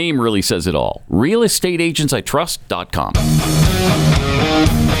 and the name really says it all. RealEstateAgentsITrust.com.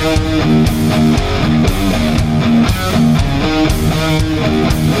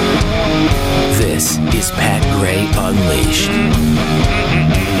 This is Pat Gray Unleashed.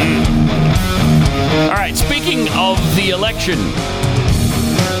 All right, speaking of the election,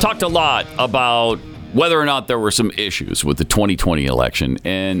 talked a lot about whether or not there were some issues with the 2020 election.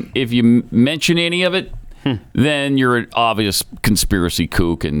 And if you mention any of it, then you're an obvious conspiracy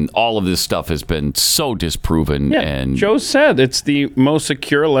kook, and all of this stuff has been so disproven. Yeah, and Joe said it's the most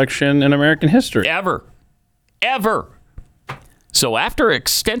secure election in American history. Ever. So after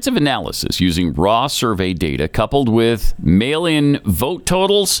extensive analysis using raw survey data coupled with mail-in vote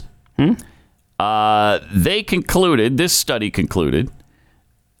totals, this study concluded,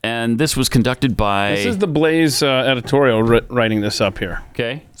 and this was conducted by... This is the Blaze editorial writing this up here.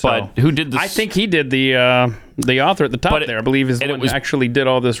 Okay, but who did this? I think he did the author at the top there, I believe, is the one who actually did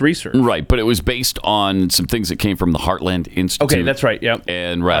all this research. Right, but it was based on some things that came from the Heartland Institute. Okay, that's right, yep.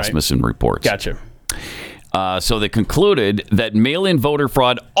 And Rasmussen reports. Gotcha. So they concluded that mail-in voter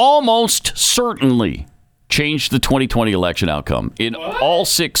fraud almost certainly changed the 2020 election outcome in all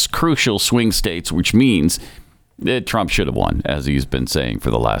 6 crucial swing states, which means that Trump should have won, as he's been saying for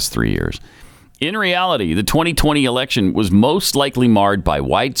the last 3 years. In reality, the 2020 election was most likely marred by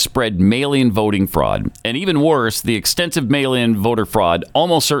widespread mail-in voting fraud. And even worse, the extensive mail-in voter fraud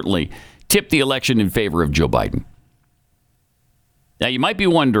almost certainly tipped the election in favor of Joe Biden. Now, you might be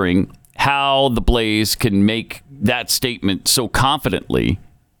wondering how the Blaze can make that statement so confidently.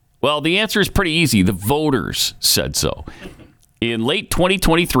 Well, the answer is pretty easy. The voters said so. In late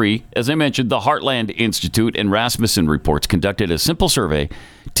 2023, as I mentioned, the Heartland Institute and Rasmussen reports conducted a simple survey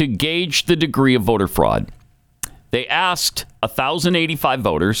to gauge the degree of voter fraud. They asked 1,085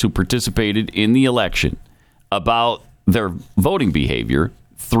 voters who participated in the election about their voting behavior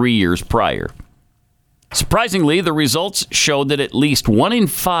 3 years prior. Surprisingly, the results showed that at least 1 in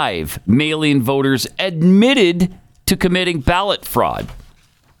 5 mail-in voters admitted to committing ballot fraud.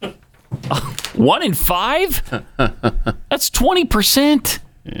 1 in 5? That's 20%.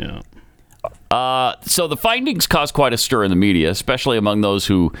 Yeah. So the findings caused quite a stir in the media, especially among those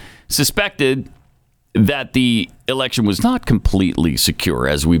who suspected that the election was not completely secure,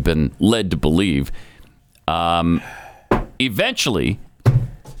 as we've been led to believe. Eventually,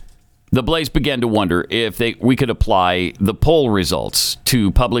 the Blaze began to wonder if we could apply the poll results to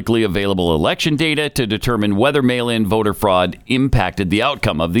publicly available election data to determine whether mail-in voter fraud impacted the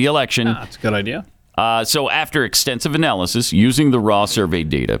outcome of the election. That's a good idea. So after extensive analysis using the raw survey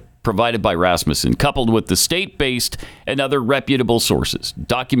data provided by Rasmussen, coupled with the state-based and other reputable sources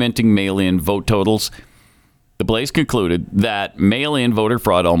documenting mail-in vote totals, the Blaze concluded that mail-in voter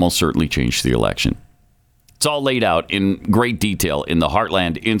fraud almost certainly changed the election. It's all laid out in great detail in the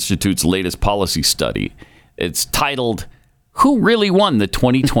Heartland Institute's latest policy study. It's titled, Who Really Won the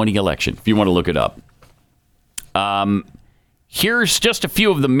 2020 Election? If you want to look it up. Here's just a few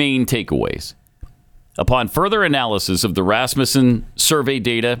of the main takeaways. Upon further analysis of the Rasmussen survey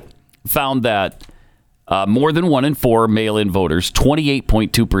data, found that more than 1 in 4 mail-in voters,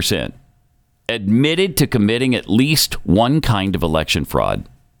 28.2%, admitted to committing at least one kind of election fraud.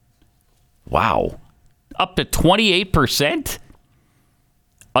 Wow. Up to 28%?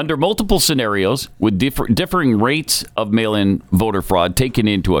 Under multiple scenarios, with differing rates of mail-in voter fraud taken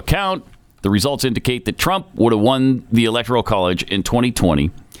into account, the results indicate that Trump would have won the Electoral College in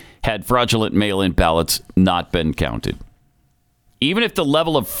 2020 had fraudulent mail-in ballots not been counted. Even if the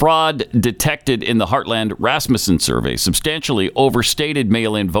level of fraud detected in the Heartland Rasmussen survey substantially overstated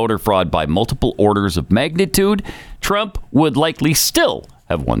mail-in voter fraud by multiple orders of magnitude, Trump would likely still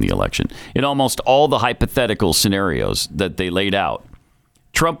have won the election. In almost all the hypothetical scenarios that they laid out,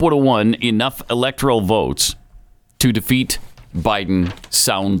 Trump would have won enough electoral votes to defeat Biden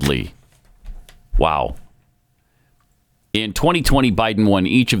soundly. Wow. In 2020, Biden won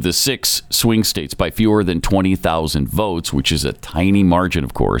each of the 6 swing states by fewer than 20,000 votes, which is a tiny margin,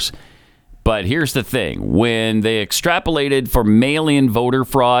 of course. But here's the thing. When they extrapolated for mail-in voter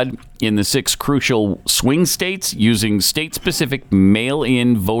fraud in the 6 crucial swing states using state-specific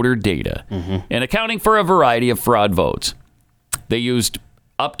mail-in voter data and accounting for a variety of fraud votes, they used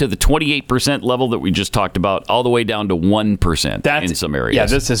up to the 28% level that we just talked about, all the way down to 1% in some areas. Yeah,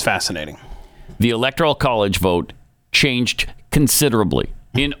 this is fascinating. The Electoral College vote changed considerably.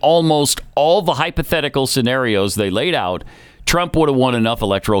 In almost all the hypothetical scenarios they laid out, Trump would have won enough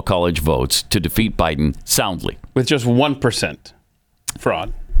Electoral College votes to defeat Biden soundly. With just 1%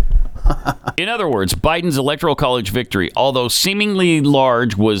 fraud. In other words, Biden's Electoral College victory, although seemingly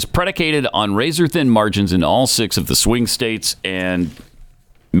large, was predicated on razor-thin margins in all 6 of the swing states and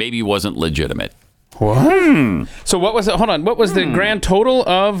maybe wasn't legitimate. What? So what was it? Hold on. What was the grand total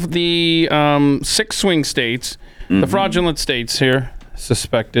of the 6 swing states, the fraudulent states here,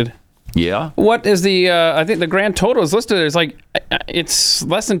 suspected? Yeah. What is the, I think the grand total is listed as like, it's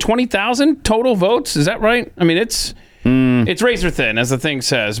less than 20,000 total votes. Is that right? I mean, it's razor thin, as the thing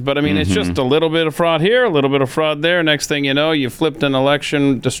says. But I mean, it's just a little bit of fraud here, a little bit of fraud there. Next thing you know, you flipped an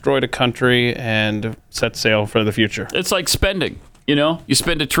election, destroyed a country, and set sail for the future. It's like spending. You know, you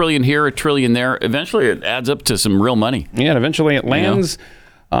spend $1 trillion here, $1 trillion there. Eventually, it adds up to some real money. Yeah, and eventually it lands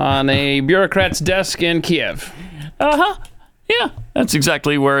on a bureaucrat's desk in Kiev. Yeah, that's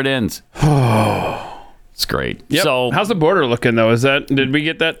exactly where it ends. It's great. Yep. So, how's the border looking, though? Did we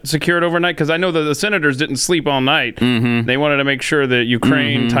get that secured overnight? Because I know that the senators didn't sleep all night. They wanted to make sure that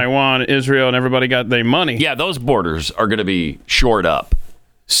Ukraine, Taiwan, Israel, and everybody got their money. Yeah, those borders are going to be shored up.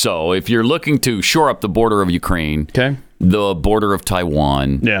 So if you're looking to shore up the border of Ukraine, the border of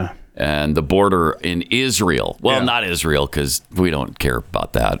Taiwan, and the border in Israel. Well, not Israel, because we don't care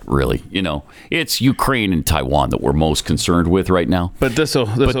about that, really. You know, it's Ukraine and Taiwan that we're most concerned with right now. But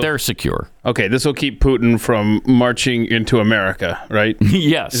they're secure. Okay, this will keep Putin from marching into America, right?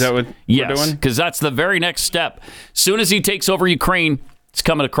 Yes. Is that what we're doing? Because that's the very next step. Soon as he takes over Ukraine, he's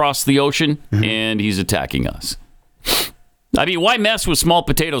coming across the ocean, and he's attacking us. I mean, why mess with small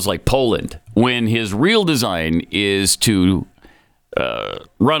potatoes like Poland when his real design is to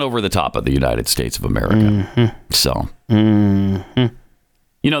run over the top of the United States of America? So, you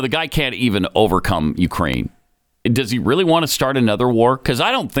know, the guy can't even overcome Ukraine. Does he really want to start another war? Because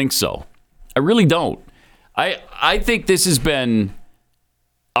I don't think so. I really don't. I think this has been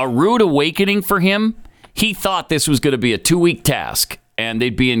a rude awakening for him. He thought this was going to be a 2-week task, and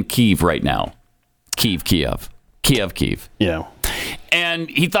they'd be in Kyiv right now. Kyiv. Yeah. And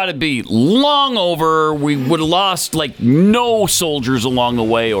he thought it'd be long over. We would have lost like no soldiers along the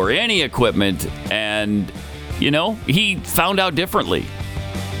way or any equipment. And, you know, he found out differently.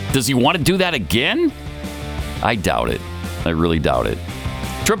 Does he want to do that again? I doubt it. I really doubt it.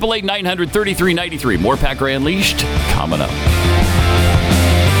 888-900-3393. More Pat Gray Unleashed coming up.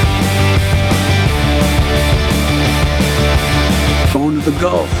 Going to the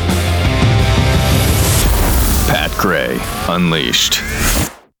Gulf. Pat Gray Unleashed.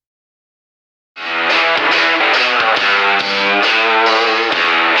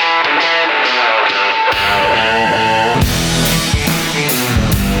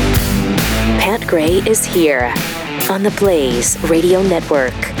 Pat Gray is here on the Blaze Radio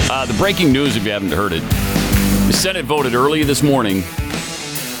Network. The breaking news, if you haven't heard it, the Senate voted early this morning.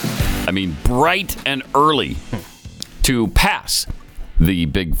 I mean, bright and early to pass the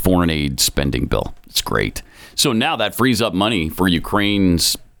big foreign aid spending bill. It's great. So now that frees up money for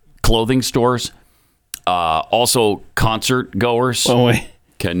Ukraine's clothing stores. Also, concert goers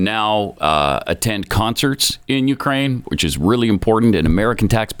can now attend concerts in Ukraine, which is really important, and American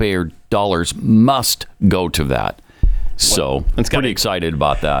taxpayer dollars must go to that. So I'm pretty excited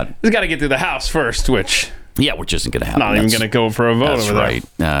about that. It's got to get through the House first, which isn't going to happen. Not even going to go for a vote over there. That's right.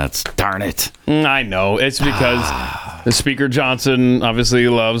 That's darn it. I know. It's because the Speaker Johnson obviously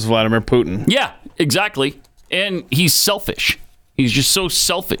loves Vladimir Putin. Yeah, exactly. And he's selfish. He's just so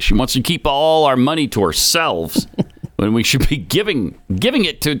selfish. He wants to keep all our money to ourselves when we should be giving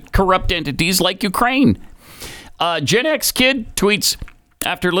it to corrupt entities like Ukraine. Gen X kid tweets,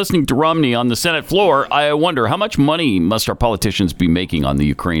 after listening to Romney on the Senate floor, I wonder how much money must our politicians be making on the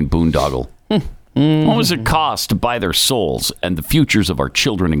Ukraine boondoggle? What does it cost to buy their souls and the futures of our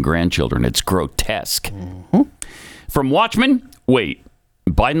children and grandchildren? It's grotesque. From Watchmen, wait,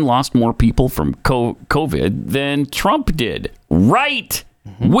 Biden lost more people from COVID than Trump did. Right.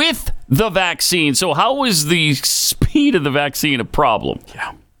 With the vaccine. So how is the speed of the vaccine a problem?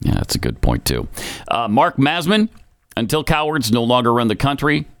 Yeah, that's a good point, too. Mark Masman, until cowards no longer run the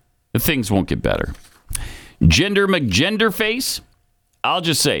country, things won't get better. Gender McGender face. I'll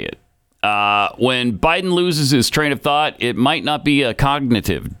just say it. When Biden loses his train of thought, it might not be a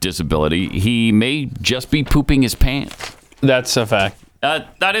cognitive disability. He may just be pooping his pants. That's a fact.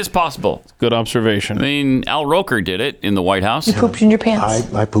 That is possible. Good observation. I mean, Al Roker did it in the White House. You pooped in your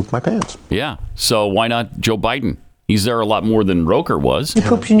pants. I pooped my pants. Yeah. So why not Joe Biden? He's there a lot more than Roker was. You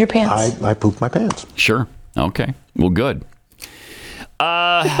pooped in your pants. I pooped my pants. Sure. Okay. Well, good.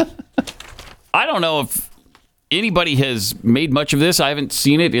 I don't know if anybody has made much of this. I haven't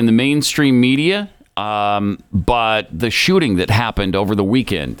seen it in the mainstream media. But the shooting that happened over the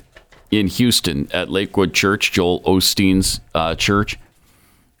weekend in Houston at Lakewood Church, Joel Osteen's church,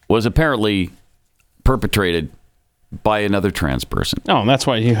 was apparently perpetrated by another trans person. Oh, and that's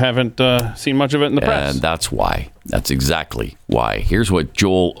why you haven't seen much of it in the press. And that's why. That's exactly why. Here's what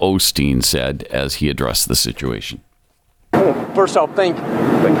Joel Osteen said as he addressed the situation. First off, thank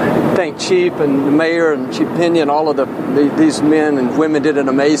Chief and the mayor and Chief Pena and all of these men and women did an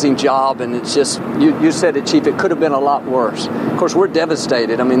amazing job. And it's just, you said it, Chief, it could have been a lot worse. Of course, we're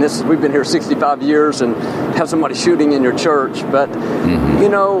devastated. I mean, we've been here 65 years and have somebody shooting in your church. But, you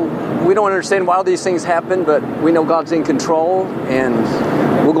know, we don't understand why all these things happen, but we know God's in control. And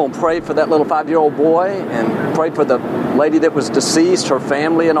we're going to pray for that little 5-year-old boy and pray for the lady that was deceased, her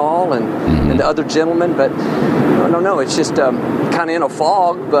family and all, and the other gentleman. But I don't know, it's just kind of in a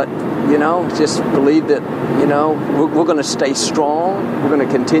fog, but, you know, just believe that, you know, we're going to stay strong. We're going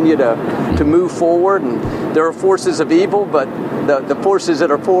to continue to move forward. And there are forces of evil, but the forces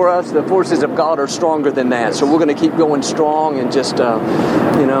that are for us, the forces of God are stronger than that. So we're going to keep going strong and just,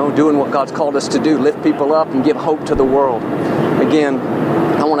 you know, doing what God's called us to do, lift people up and give hope to the world. Again,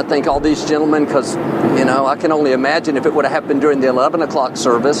 I want to thank all these gentlemen because, you know, I can only imagine if it would have happened during the 11 o'clock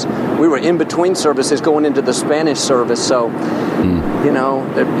service. We were in between services going into the Spanish service. So, you know,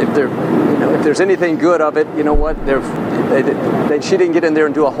 if there's anything good of it, you know what, she didn't get in there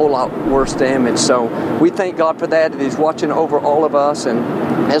and do a whole lot worse damage. So we thank God for that. He's watching over all of us. And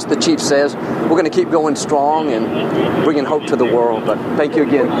as the chief says, we're going to keep going strong and bringing hope to the world. But thank you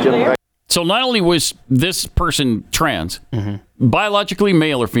again, gentlemen. So not only was this person trans, biologically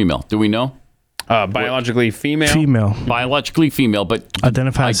male or female, do we know? Biologically female? Female. Biologically female, but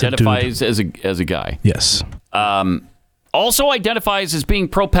identifies as a guy. Yes. Also identifies as being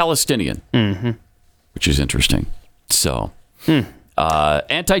pro-Palestinian, which is interesting. So,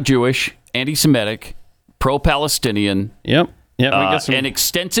 anti-Jewish, anti-Semitic, pro-Palestinian. Yep. We got some... An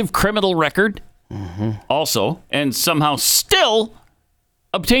extensive criminal record also, and somehow still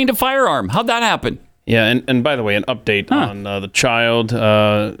obtained a firearm. How'd that happen? Yeah, and by the way, an update on the child.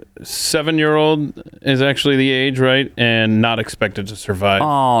 7-year-old is actually the age, right? And not expected to survive.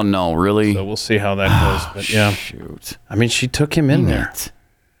 Oh, no, really? So we'll see how that goes. But yeah. Shoot. I mean, she took him in there.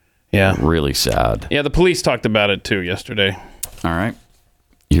 Yeah. Really sad. Yeah, the police talked about it, too, yesterday. All right.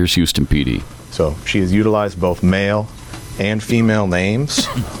 Here's Houston PD. So she has utilized both male and female names,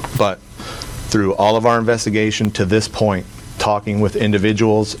 but through all of our investigation to this point, talking with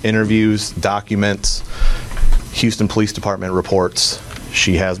individuals, interviews, documents, Houston Police Department reports,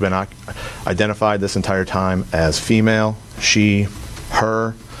 she has been identified this entire time as female, she,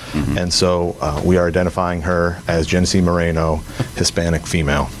 her, and so we are identifying her as Genesee Moreno, Hispanic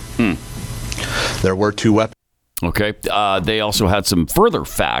female. There were 2 weapons. Okay. They also had some further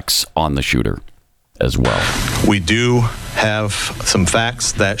facts on the shooter as well. We do have some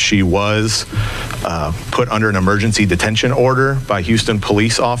facts that she was put under an emergency detention order by Houston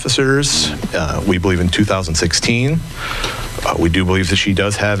police officers, we believe in 2016. We do believe that she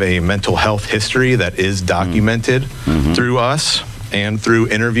does have a mental health history that is documented through us and through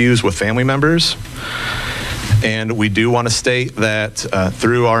interviews with family members. And we do want to state that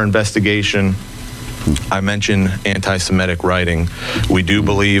through our investigation, I mentioned anti-Semitic writing. We do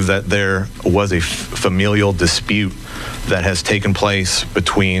believe that there was a familial dispute that has taken place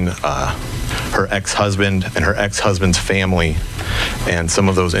between her ex-husband and her ex-husband's family, and some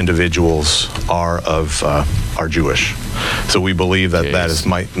of those individuals are Jewish. So we believe that that is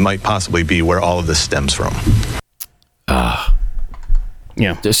might possibly be where all of this stems from.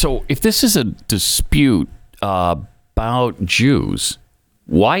 Yeah. So if this is a dispute about Jews,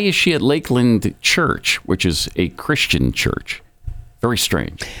 why is she at Lakeland Church, which is a Christian church? Very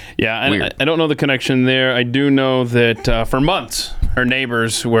strange. Yeah, and I don't know the connection there. I do know that for months, her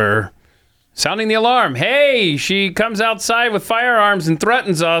neighbors were sounding the alarm. Hey, she comes outside with firearms and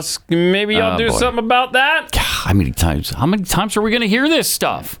threatens us. Maybe y'all do something about that? How many times are we going to hear this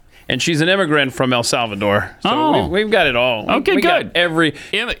stuff? And she's an immigrant from El Salvador. So we've got it all. Okay, we good. Got every...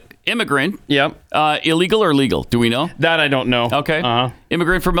 Immigrant. Yep. Illegal or legal? Do we know? That I don't know. Okay.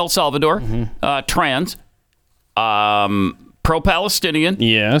 Immigrant from El Salvador. Trans. pro-Palestinian.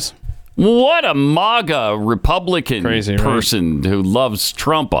 Yes. What a MAGA Republican Crazy, person who loves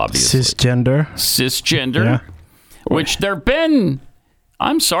Trump, obviously. Cisgender. Yeah. Which there have been,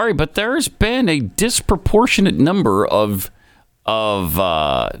 I'm sorry, but there's been a disproportionate number of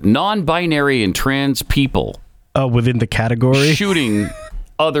non-binary and trans people within the category shooting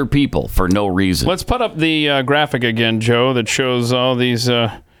other people for no reason. Let's put up the graphic again, Joe, that shows all these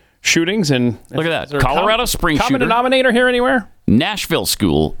shootings. And look at that. Colorado Springs common shooter. denominator here anywhere? Nashville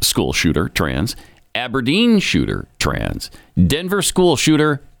school shooter, trans. Aberdeen shooter, trans. Denver school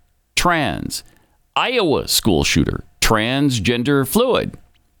shooter, trans. Iowa school shooter, transgender fluid.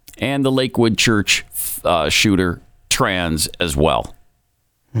 And the Lakewood church shooter, trans as well.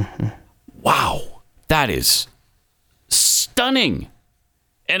 Mm-hmm. Wow. That is stunning.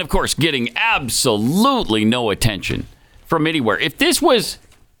 And of course, getting absolutely no attention from anywhere. If this was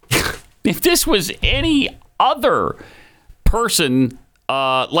any other person,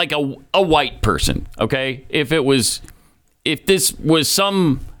 like a white person, okay? If this was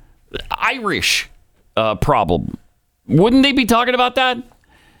some Irish problem, wouldn't they be talking about that?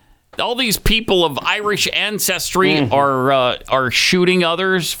 All these people of Irish ancestry are shooting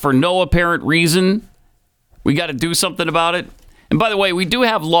others for no apparent reason. We got to do something about it. And by the way, we do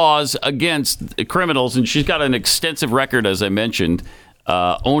have laws against criminals, and she's got an extensive record, as I mentioned,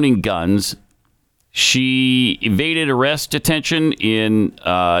 owning guns. She evaded arrest detention in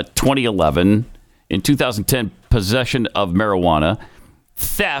 2011. In 2010, possession of marijuana,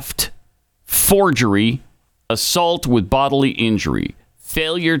 theft, forgery, assault with bodily injury,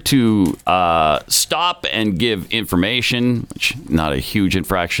 failure to stop and give information, which not a huge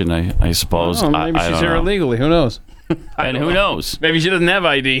infraction, I suppose. Oh, maybe she's here illegally. Who knows? And who knows? Maybe she doesn't have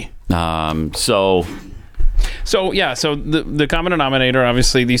ID. So the common denominator,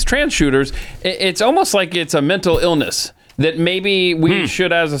 obviously, these trans shooters, it's almost like it's a mental illness that maybe we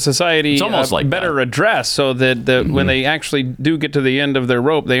should, as a society, better address, so that when they actually do get to the end of their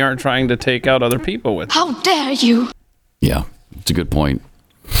rope, they aren't trying to take out other people with. How dare you? Yeah, it's a good point.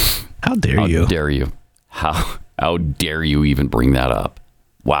 How dare you? How dare you? How dare you even bring that up?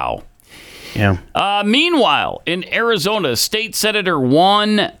 Wow. Yeah. Meanwhile, in Arizona, State Senator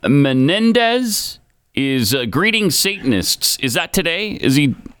Juan Menendez is greeting Satanists. Is that today? Is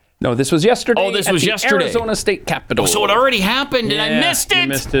he? No, this was yesterday. Oh, this was yesterday. Arizona State Capitol. Oh, so it already happened, and I missed it. You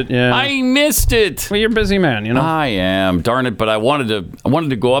missed it. Yeah. I missed it. Well, you're a busy man, you know. I am. Darn it! But I wanted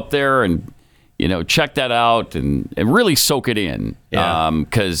to go up there and check that out and really soak it in. Yeah.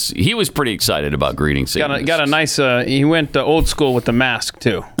 Because he was pretty excited about greeting Satanists. Got a nice. He went old school with the mask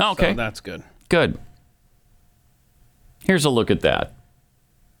too. Oh, okay, so that's good. Good. Here's a look at that,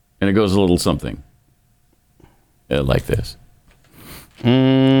 and it goes a little something like this.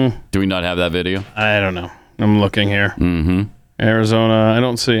 Do we not have that video? I don't know. I'm looking here. Mm-hmm. Arizona. I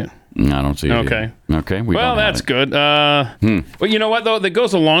don't see it. I don't see it. Okay. Either. Okay. Well, that's good. Well, you know what, though? That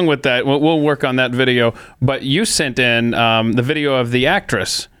goes along with that. We'll work on that video. But you sent in the video of the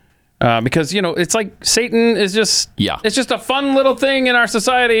actress. Because, it's like Satan is just... Yeah. It's just a fun little thing in our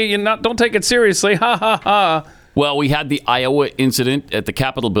society. Don't take it seriously. Ha, ha, ha. Well, we had the Iowa incident at the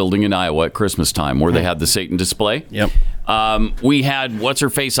Capitol building in Iowa at Christmas time where they had the Satan display. Yep. We had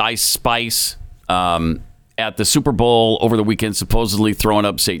What's-Her-Face Ice Spice at the Super Bowl over the weekend, supposedly throwing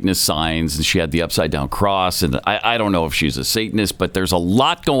up Satanist signs, and she had the upside-down cross. And I don't know if she's a Satanist, but there's a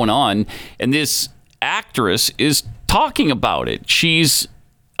lot going on, and this actress is talking about it. She's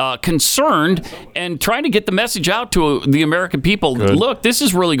concerned and trying to get the message out to the American people. Good. Look, this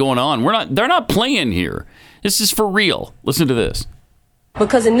is really going on. They're not playing here. This is for real. Listen to this.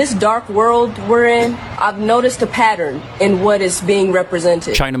 Because in this dark world we're in, I've noticed a pattern in what is being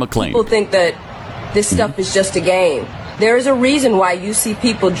represented. China McClain. People think that this stuff is just a game. There is a reason why you see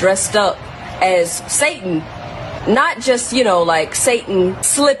people dressed up as Satan. Not just, like Satan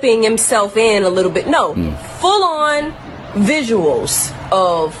slipping himself in a little bit. No, full on visuals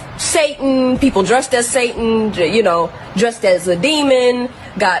of Satan, people dressed as Satan, dressed as a demon,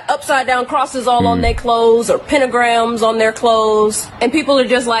 got upside down crosses all on their clothes or pentagrams on their clothes, and people are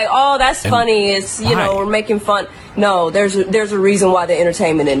just like, oh, that's funny, it's we're making fun. No, there's a reason why the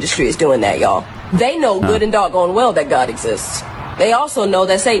entertainment industry is doing that, y'all. They know good and doggone well that God exists. They also know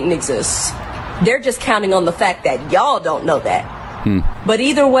that Satan exists. They're just counting on the fact that y'all don't know that. But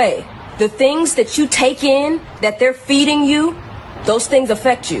either way, the things that you take in, that they're feeding you, those things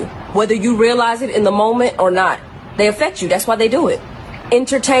affect you. Whether you realize it in the moment or not, they affect you. That's why they do it.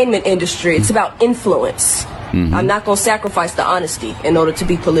 Entertainment industry, it's about influence. I'm not going to sacrifice the honesty in order to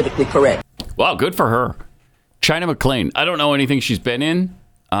be politically correct. Wow, good for her. China McClain. I don't know anything she's been in,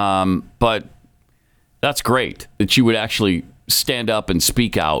 but That's great that she would actually stand up and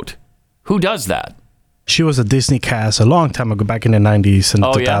speak out. Who does that? She was a Disney cast a long time ago, back in the 90s and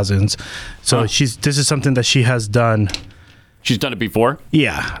 2000s. Yeah? So this is something that she has done. She's done it before?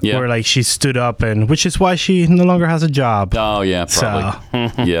 Yeah. Where like she stood up, and which is why she no longer has a job. Oh, yeah, probably.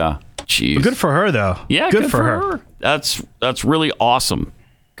 So, yeah. Jeez. But good for her, though. Yeah, good for her. That's really awesome.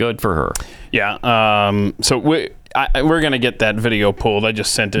 Good for her. Yeah. So we're going to get that video pulled. I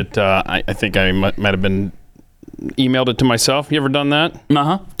just sent it. I think I might have been emailed it to myself. You ever done that?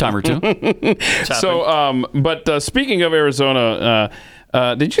 Time or two. So, but speaking of Arizona,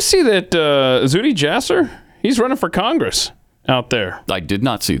 did you see that Zuhdi Jasser? He's running for Congress out there. I did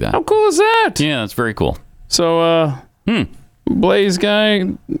not see that. How cool is that? Yeah, that's very cool. So, Blaze guy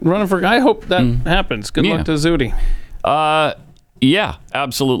running for. I hope that happens. Good luck to Zuhdi. Yeah,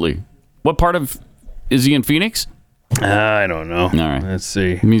 absolutely. What part of is he in Phoenix? I don't know. All right. Let's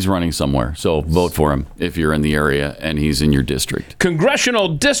see. He's running somewhere, so vote for him if you're in the area and he's in your district. Congressional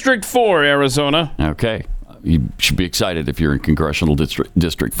District 4, Arizona. Okay. You should be excited if you're in Congressional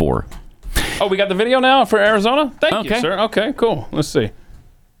District 4. Oh, we got the video now for Arizona? Thank you, sir. Okay, cool. Let's see.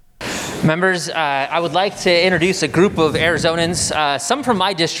 Members, I would like to introduce a group of Arizonans, some from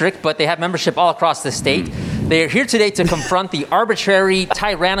my district, but they have membership all across the state. They are here today to confront the arbitrary,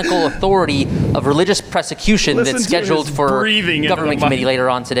 tyrannical authority of religious persecution that's scheduled for government committee later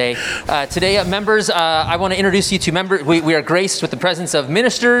on today. Today, members, I want to introduce you to members. We are graced with the presence of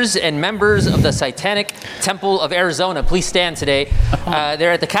ministers and members of the Satanic Temple of Arizona. Please stand today.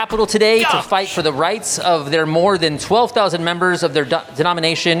 They're at the Capitol today to fight for the rights of their more than 12,000 members of their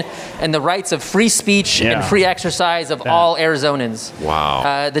denomination and the rights of free speech and free exercise of all Arizonans.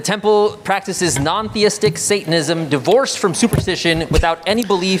 Wow. The temple practices non-theistic Satanism, divorced from superstition, without any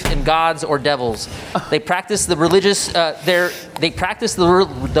belief in gods or devils. They practice the religious the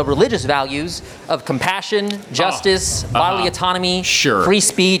religious values of compassion, justice, bodily autonomy, free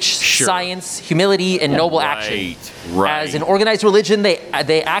speech, science, humility, and noble action. As an organized religion,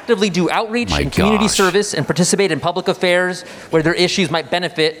 they actively do outreach and community service and participate in public affairs where the issues might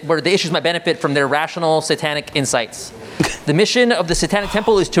benefit from their rational satanic insights. The mission of the Satanic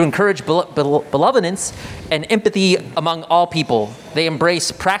Temple is to encourage benevolence and empathy among all people. They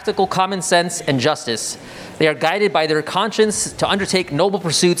embrace practical common sense and justice. They are guided by their conscience to undertake noble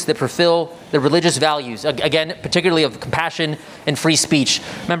pursuits that fulfill their religious values, again, particularly of compassion and free speech.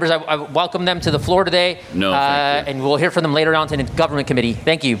 Members, I welcome them to the floor today, and we'll hear from them later on in the government committee.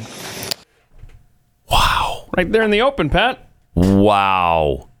 Thank you. Wow. Right there in the open, Pat.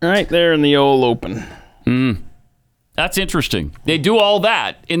 Wow. Right there in the old open. That's interesting. They do all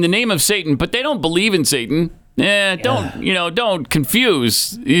that in the name of Satan, but they don't believe in Satan. Don't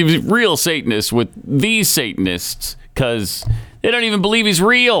confuse real Satanists with these Satanists, because they don't even believe he's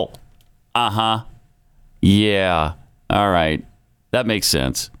real. Yeah. All right. That makes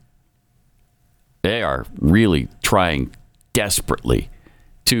sense. They are really trying desperately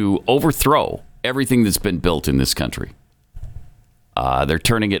to overthrow everything that's been built in this country. They're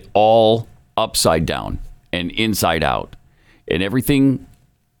turning it all upside down and inside out. And everything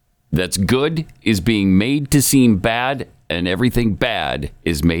that's good is being made to seem bad, and everything bad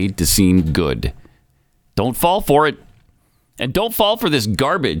is made to seem good. Don't fall for it. And don't fall for this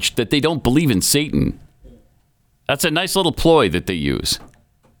garbage that they don't believe in Satan. That's a nice little ploy that they use.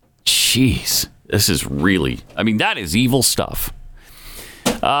 Jeez, this is really, that is evil stuff.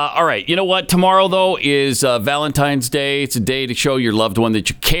 All right, you know what? Tomorrow, though, is Valentine's Day. It's a day to show your loved one that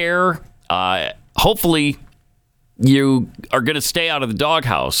you care. Hopefully, you are going to stay out of the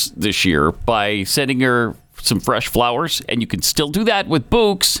doghouse this year by sending her some fresh flowers, and you can still do that with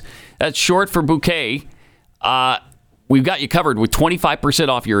Bouqs. That's short for bouquet. We've got you covered with 25%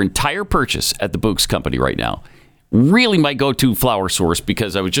 off your entire purchase at the Bouqs company right now. Really my go-to flower source,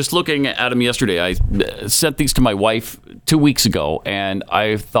 because I was just looking at them yesterday. I sent these to my wife 2 weeks ago, and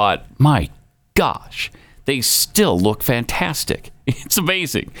I thought, my gosh, they still look fantastic. It's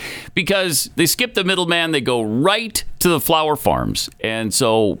amazing because they skip the middleman. They go right to the flower farms. And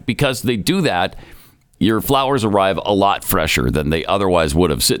so because they do that, your flowers arrive a lot fresher than they otherwise would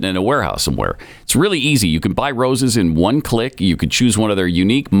have sitting in a warehouse somewhere. It's really easy. You can buy roses in one click. You could choose one of their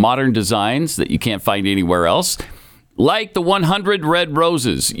unique modern designs that you can't find anywhere else, like the 100 red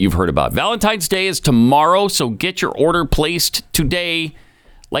roses you've heard about. Valentine's Day is tomorrow, so get your order placed today,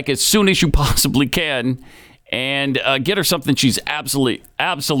 like as soon as you possibly can, and get her something she's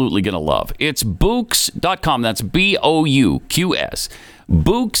absolutely going to love. It's Bouqs.com. That's Bouqs.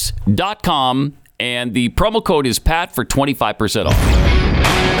 Bouqs.com, and the promo code is PAT for 25% off.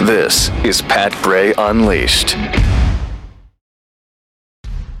 This is Pat Gray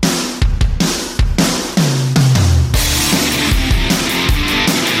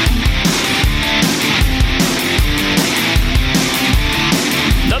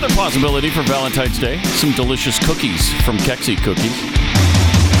possibility for Valentine's Day. Some delicious cookies from Kexi Cookies.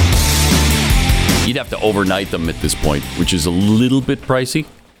 You'd have to overnight them at this point, which is a little bit pricey.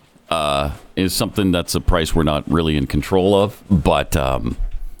 Is something that's a price we're not really in control of. But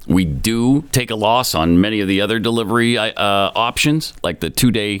we do take a loss on many of the other delivery options, like the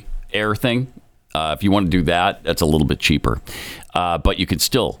 2-day air thing. If you want to do that, that's a little bit cheaper. But you can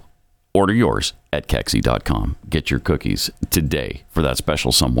still order yours at Kexi.com. Get your cookies today for that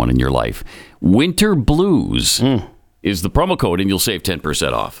special someone in your life. Winter Blues is the promo code, and you'll save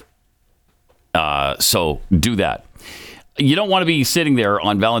 10% off. So do that. You don't want to be sitting there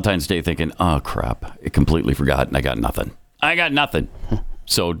on Valentine's Day thinking, oh, crap, I completely forgot and I got nothing.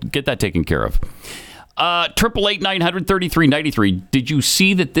 So get that taken care of. 888-900-3393. Did you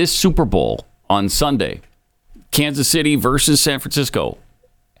see that this Super Bowl on Sunday, Kansas City versus San Francisco,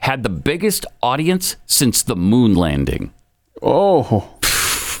 had the biggest audience since the moon landing? Oh.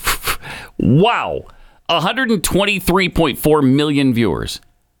 Wow. 123.4 million viewers.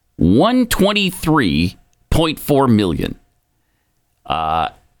 123.4 million.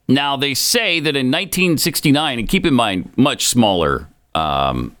 Now, they say that in 1969, and keep in mind, much smaller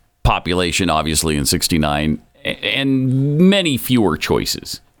population, obviously, in 69, and many fewer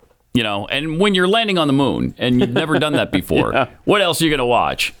choices. You know, and when you're landing on the moon, and you've never done that before, yeah. What else are you going to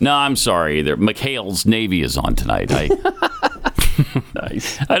watch? No, I'm sorry. McHale's Navy is on tonight.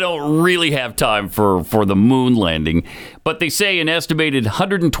 Nice. I don't really have time for the moon landing, but they say an estimated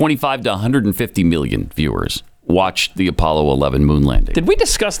 125 to 150 million viewers watched the Apollo 11 moon landing. Did we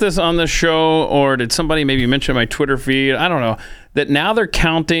discuss this on the show, or did somebody maybe mention my Twitter feed? I don't know. That now they're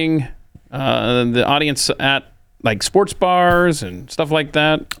counting the audience at like sports bars and stuff like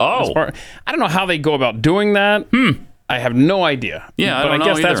that. Oh. I don't know how they go about doing that. I have no idea. Yeah, but I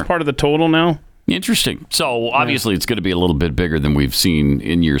guess that's part of the total now. Interesting. So obviously it's going to be a little bit bigger than we've seen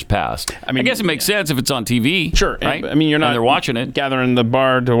in years past. I guess it makes sense if it's on TV. Sure. Right? I mean, you're not and they're watching it. Gathering the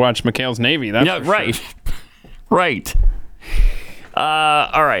bar to watch McHale's Navy. That's right. Sure. Right.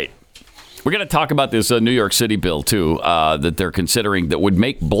 All right. We're going to talk about this New York City bill, too, that they're considering that would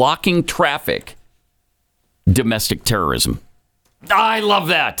make blocking traffic domestic terrorism. I love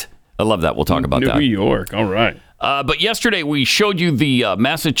that. We'll talk about that. New York. All right. But yesterday we showed you the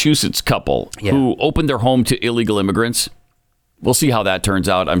Massachusetts couple who opened their home to illegal immigrants. We'll see how that turns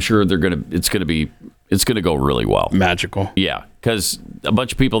out. I'm sure it's going to go really well. Magical. Yeah, because a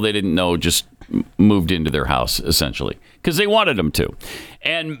bunch of people they didn't know just moved into their house essentially because they wanted them to,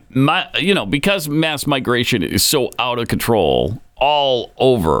 and because mass migration is so out of control all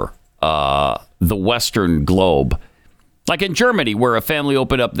over the Western globe. Like in Germany, where a family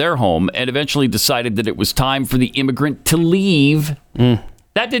opened up their home and eventually decided that it was time for the immigrant to leave.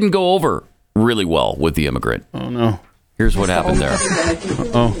 That didn't go over really well with the immigrant. Oh, no. Here's what happened there.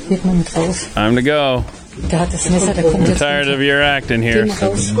 Time to go. I'm tired of your acting here,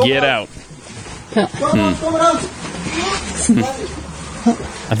 so get out.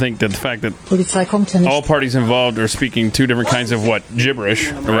 I think that the fact that all parties involved are speaking two different kinds of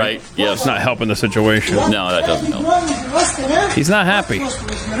gibberish. Right. Yes. It's not helping the situation. No, that doesn't help. He's not happy.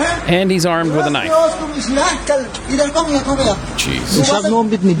 And he's armed with a knife. Jeez.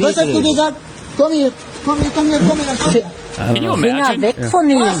 Can you imagine?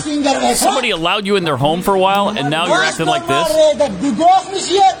 Yeah. Somebody allowed you in their home for a while, and now you're acting like this?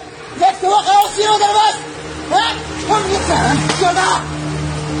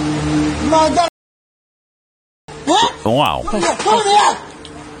 Wow.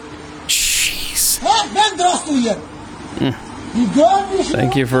 Jeez.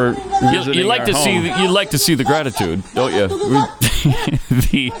 Thank you for visiting you like our to home. see you like to see the gratitude, don't you?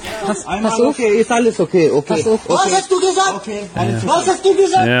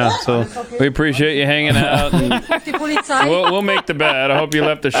 Yeah, so we appreciate you hanging out. And we'll make the bed. I hope you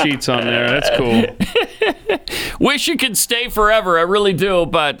left the sheets on there. That's cool. Wish you could stay forever. I really do,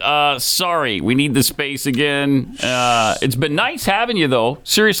 but sorry, we need the space again. It's been nice having you, though.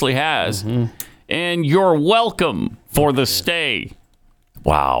 Seriously has. And you're welcome for the stay.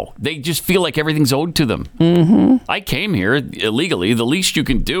 Wow. They just feel like everything's owed to them. I came here illegally. The least you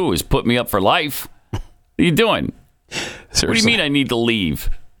can do is put me up for life. What are you doing? Seriously. What do you mean I need to leave?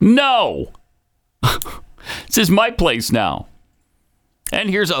 No. This is my place now. And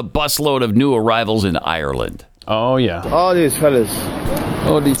here's a busload of new arrivals in Ireland. Oh, yeah. All these fellas.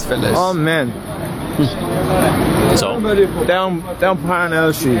 Oh, man. So down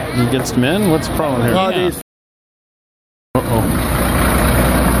Parnell Street. Against men? What's the problem here? All these.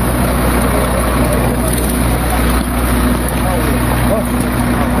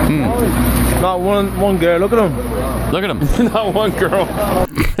 No, Not one girl. Look at them. Look at them. Not one girl.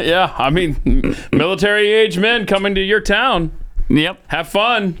 Yeah, I mean, military-age men coming to your town. Yep. Have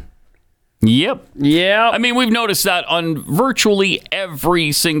fun. Yep. Yeah. I mean, we've noticed that on virtually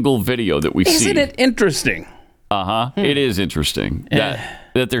every single video that we see. Isn't it interesting? Uh-huh. It is interesting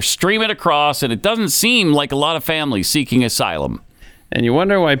that they're streaming across, and it doesn't seem like a lot of families seeking asylum. And you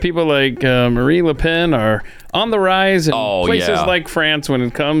wonder why people like Marie Le Pen are on the rise in places like France when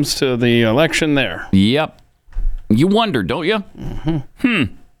it comes to the election there. Yep. You wonder, don't you?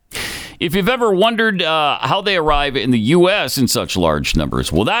 Mm-hmm. If you've ever wondered how they arrive in the U.S. in such large numbers,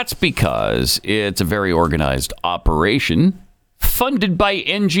 well, that's because it's a very organized operation funded by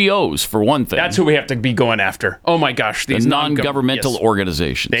NGOs, for one thing. That's who we have to be going after. Oh, my gosh. These non-governmental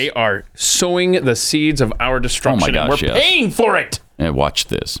organizations. They are sowing the seeds of our destruction. Oh, my gosh, and we're paying for it. And watch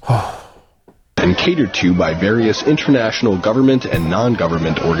this. And catered to by various international government and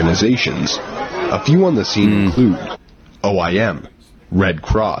non-government organizations. A few on the scene include OIM, Red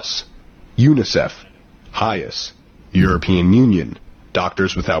Cross, UNICEF, HIAS, European Union,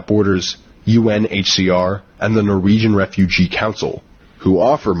 Doctors Without Borders, UNHCR, and the Norwegian Refugee Council, who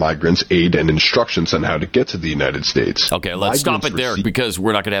offer migrants aid and instructions on how to get to the United States. Okay, let's stop it there because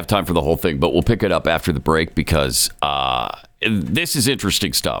we're not going to have time for the whole thing, but we'll pick it up after the break because this is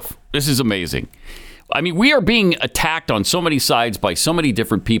interesting stuff. This is amazing. I mean, we are being attacked on so many sides by so many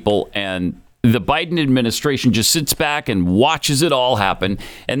different people, and the Biden administration just sits back and watches it all happen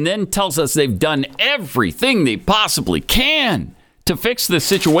and then tells us they've done everything they possibly can to fix the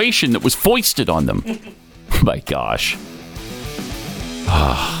situation that was foisted on them. My gosh.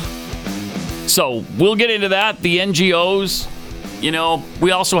 So we'll get into that. The NGOs,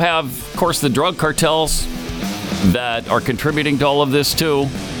 we also have, of course, the drug cartels that are contributing to all of this too.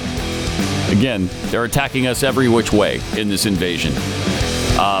 Again, they're attacking us every which way in this invasion.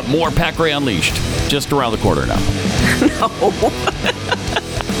 More Pat Gray Unleashed just around the corner now. No.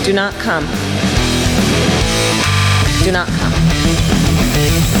 Do not come. Do not come.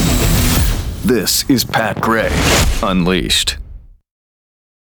 This is Pat Gray Unleashed.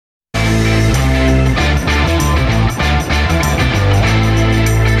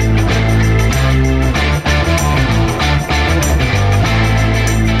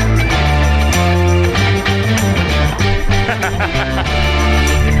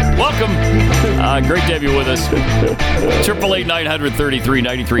 Welcome. Great to have you with us.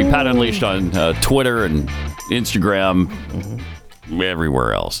 888-933-93. Pat Unleashed on Twitter and Instagram,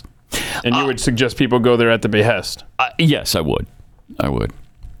 everywhere else. And you would suggest people go there at the behest? Yes, I would.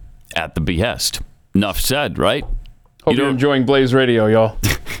 At the behest. Enough said, right? Hope you're enjoying Blaze Radio, y'all.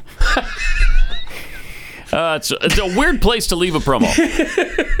 It's a weird place to leave a promo.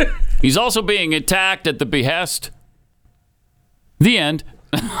 He's also being attacked at the behest. The end.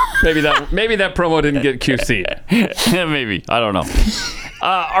 Maybe that promo didn't get QC. Maybe. I don't know.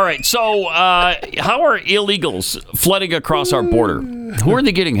 All right. So how are illegals flooding across our border? Who are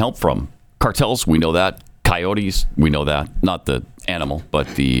they getting help from? Cartels, we know that. Coyotes, we know that. Not the animal, but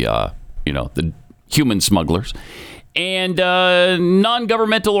the the human smugglers. And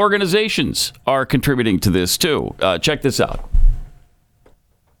non-governmental organizations are contributing to this too. Check this out.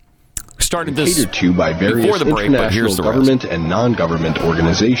 Started this catered to by various international government and non-government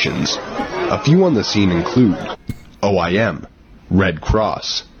organizations. A few on the scene include OIM, Red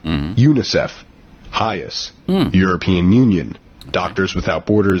Cross, UNICEF, HIAS, European Union, Doctors Without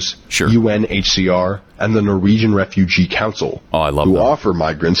Borders, UNHCR, and the Norwegian Refugee Council, who offer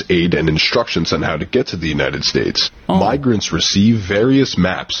migrants aid and instructions on how to get to the United States. Migrants receive various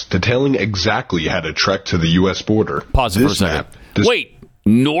maps detailing exactly how to trek to the U.S. border. Pause it for a second. Wait.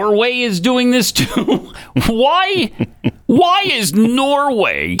 Norway is doing this too? Why is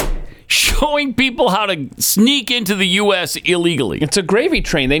Norway showing people how to sneak into the U.S. illegally? It's a gravy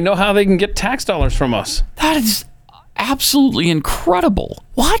train. They know how they can get tax dollars from us. That is absolutely incredible.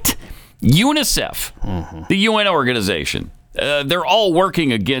 What? UNICEF, the UN organization, they're all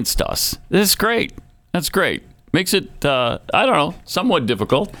working against us. This is great. That's great. Makes it, somewhat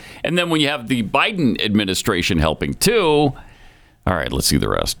difficult. And then when you have the Biden administration helping too... All right, let's see the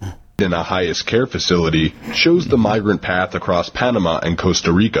rest. In a highest care facility shows the migrant path across Panama and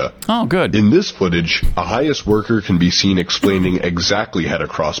Costa Rica. Oh, good. In this footage, a highest worker can be seen explaining exactly how to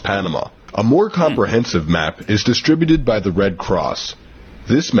cross Panama. A more comprehensive map is distributed by the Red Cross.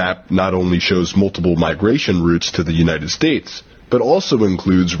 This map not only shows multiple migration routes to the United States, but also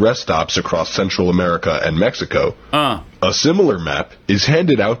includes rest stops across Central America and Mexico. A similar map is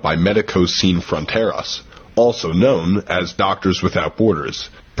handed out by Médicos Sin Fronteras, also known as Doctors Without Borders.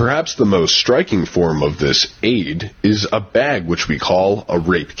 Perhaps the most striking form of this aid is a bag which we call a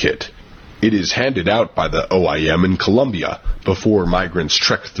rape kit. It is handed out by the OIM in Colombia before migrants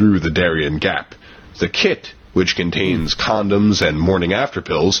trek through the Darien Gap. The kit, which contains condoms and morning-after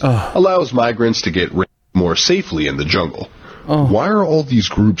pills, allows migrants to get raped more safely in the jungle. Why are all these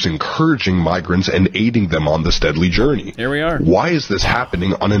groups encouraging migrants and aiding them on this deadly journey? Here we are. Why is this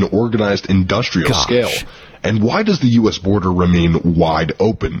happening on an organized industrial scale? And why does the U.S. border remain wide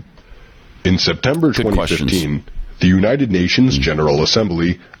open? In September 2015, the United Nations General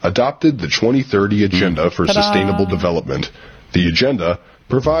Assembly adopted the 2030 Agenda for Sustainable Development. The agenda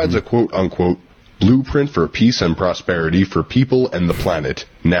provides a quote-unquote blueprint for peace and prosperity for people and the planet,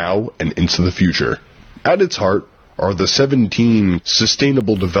 now and into the future. At its heart are the 17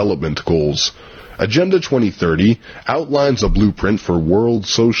 Sustainable Development Goals. Agenda 2030 outlines a blueprint for world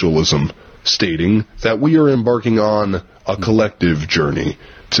socialism, stating that we are embarking on a collective journey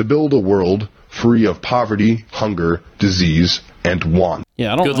to build a world free of poverty, hunger, disease, and want.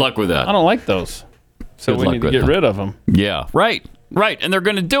 Yeah, Good luck with that. I don't like those. So we need to get rid of them. Yeah, right. And they're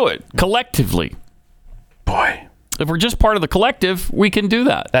going to do it collectively. Boy. If we're just part of the collective, we can do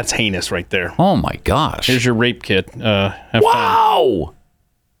that. That's heinous right there. Oh, my gosh. Here's your rape kit. Have wow! fun.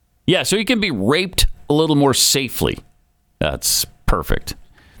 Yeah, so you can be raped a little more safely. That's perfect.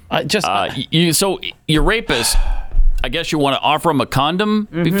 So your rapist, I guess you want to offer them a condom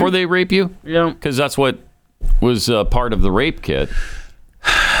before they rape you? Yeah. Because that's what was part of the rape kit.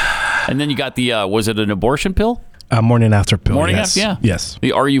 And then you got the, was it an abortion pill? Morning after pill. Morning yes. after, yeah. Yes. The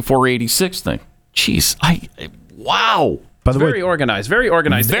RU486 thing. Jeez, wow. By the way, very organized. Very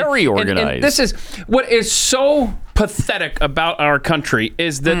organized. And this is what is so pathetic about our country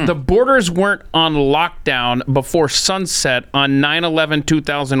is that the borders weren't on lockdown before sunset on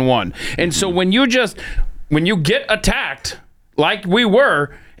 9/11/2001. And so when you get attacked like we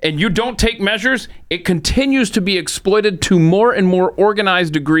were and you don't take measures, it continues to be exploited to more and more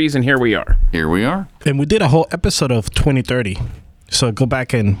organized degrees, and here we are. Here we are. And we did a whole episode of 2030. So go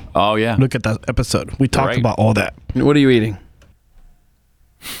back and look at that episode. We talked about all that. What are you eating?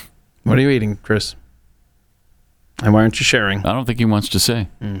 What are you eating, Chris? And why aren't you sharing? I don't think he wants to say.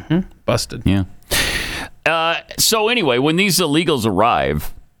 Busted. Yeah. So anyway, when these illegals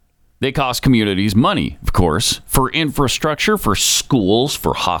arrive, they cost communities money, of course, for infrastructure, for schools,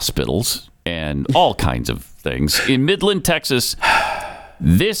 for hospitals, and all kinds of things. In Midland, Texas,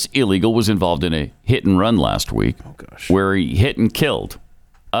 this illegal was involved in a hit and run last week where he hit and killed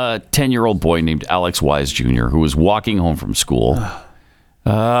a 10-year-old boy named Alex Wise Jr. who was walking home from school.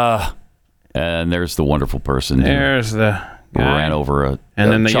 And there's the wonderful person. There's the guy. Ran over a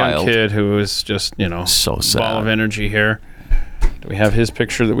And then the child. young kid who was just, so sad. Ball of energy here. Do we have his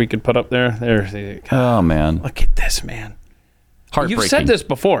picture that we could put up there? Oh, man. Look at this, man. Heartbreaking. You've said this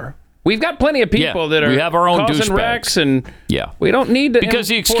before. We've got plenty of people that are we have our own causing douchebags. wrecks, and we don't need to. Because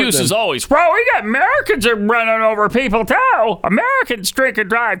the excuse is always, well, we got Americans are running over people too. Americans drink and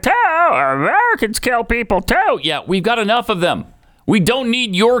drive too. Americans kill people too. Yeah, we've got enough of them. We don't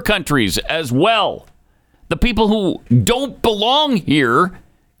need your countries as well. The people who don't belong here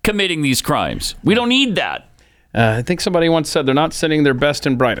committing these crimes. We don't need that. I think somebody once said they're not sending their best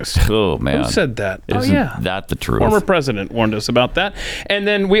and brightest. Oh, man. Who said that? Isn't that the truth? Former president warned us about that. And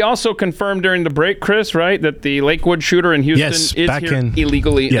then we also confirmed during the break, Chris, right, that the Lakewood shooter in Houston is here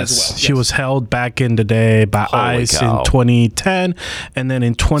illegally as well. She was held back in the day by ICE in 2010. And then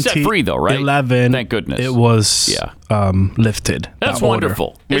in 2011, Set free, though, right? Thank goodness. It was lifted. That's that order.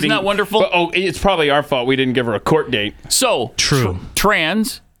 wonderful. Isn't that wonderful? It's probably our fault we didn't give her a court date. So,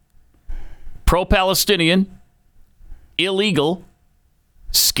 trans, pro-Palestinian, illegal,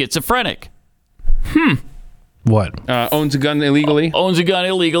 schizophrenic. What? Owns a gun illegally? Owns a gun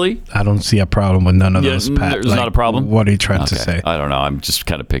illegally. I don't see a problem with none of those, Pat. There's not a problem? What are you trying to say? I don't know. I'm just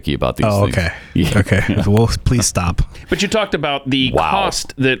kind of picky about these things. Okay. Yeah. Okay. Well, please stop. But you talked about the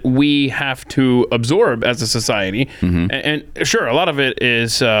cost that we have to absorb as a society. And sure, a lot of it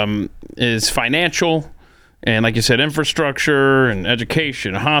is financial. And like you said, infrastructure and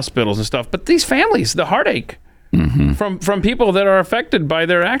education, hospitals and stuff. But these families, the heartache from people that are affected by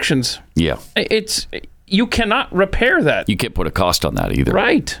their actions. Yeah. You cannot repair that. You can't put a cost on that either.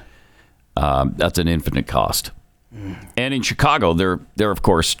 Right. That's an infinite cost. And in Chicago, they're of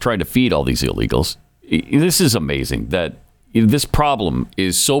course trying to feed all these illegals. This is amazing that this problem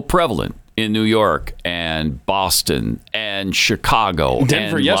is so prevalent in New York and Boston and Chicago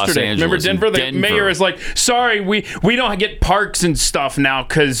Denver and yesterday. Los Angeles. Remember Denver? The mayor is like, sorry, we don't get parks and stuff now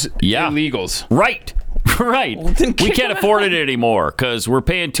because illegals. Right. Right. Well, we can't afford it anymore because we're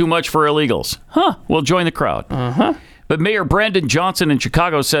paying too much for illegals. We'll join the crowd. But Mayor Brandon Johnson in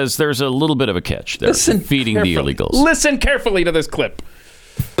Chicago says there's a little bit of a catch there. Feeding the illegals. Listen carefully to this clip.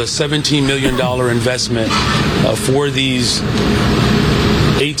 A $17 million investment for these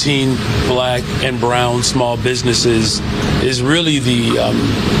 18 black and brown small businesses is really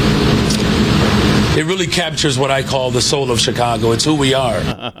it really captures what I call the soul of Chicago. It's who we are.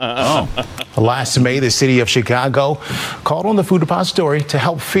 Last May, the city of Chicago called on the Food Depository to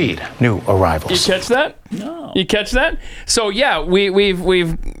help feed new arrivals. You catch that? No. You catch that? So yeah,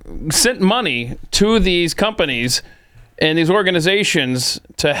 we've sent money to these companies and these organizations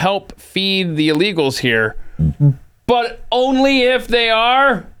to help feed the illegals here, but only if they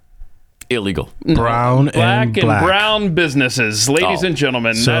are illegal. Brown black and black. brown businesses. Ladies and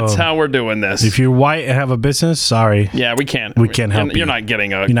gentlemen, So, that's how we're doing this. If you're white and have a business, sorry. Yeah, we can't. We can't help you. You're not getting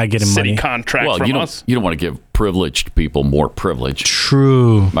You're not getting city money. contract from us. You don't want to give privileged people more privilege.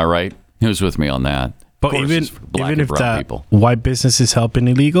 True. Am I right? Who's with me on that? But Of course even it's for black if and brown that people. white business is helping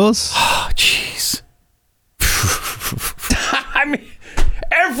illegals, jeez. I mean,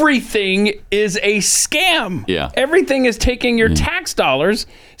 everything is a scam. Yeah. Everything is taking your tax dollars.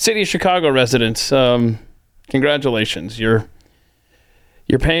 City of Chicago residents, congratulations. You're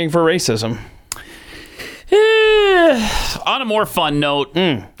paying for racism. On a more fun note,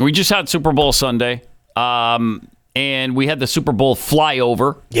 we just had Super Bowl Sunday, and we had the Super Bowl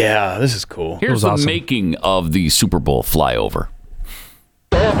flyover. Yeah, this is cool. Here's the making of the Super Bowl flyover.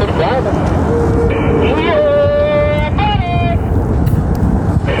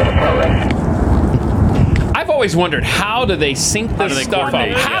 I've always wondered, how do they sync this stuff up?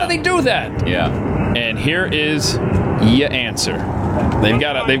 coordinate? How do they do that? Yeah. And here is your answer. They've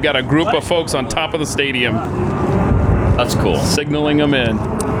got a group of folks on top of the stadium. That's cool. Signaling them in.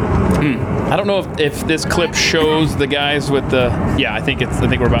 I don't know if this clip shows the guys with the. Yeah, I think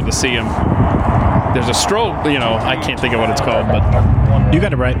we're about to see them. There's a strobe. I can't think of what it's called, but you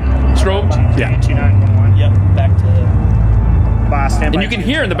got it right. Strobed. Yeah. 2911. Yep. Back to Boston. And you can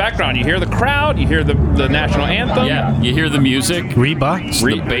hear in the background. You hear the crowd. You hear the national anthem. Yeah. You hear the music. Reba.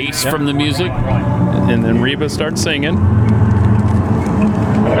 The bass from the music. And then Reba starts singing.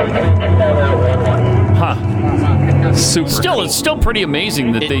 Huh. Super. It's still pretty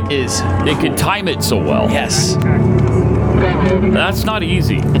amazing that they could time it so well. Yes. That's not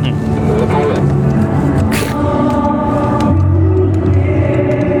easy.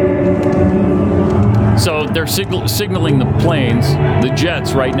 So they're signaling the planes, the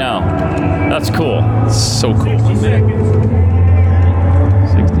jets, right now. That's cool. So cool. 67.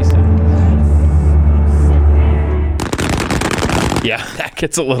 Yeah, that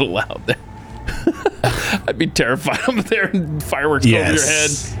gets a little loud there. I'd be terrified up there and fireworks go over your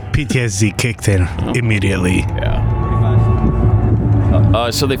head. PTSD kicked in immediately. Yeah.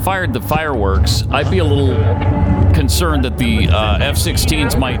 So they fired the fireworks. I'd be a little concerned that the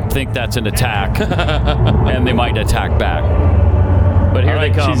F-16s might think that's an attack, and they might attack back. But here they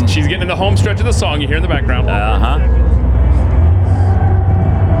come. She's getting in the home stretch of the song. You hear in the background.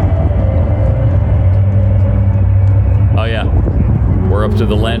 Oh, yeah. We're up to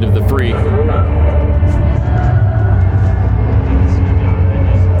the land of the free.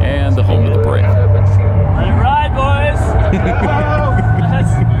 And the home of the brave. Let it ride, boys.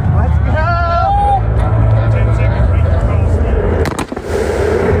 Let's go.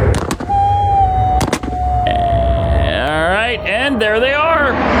 All right, and there they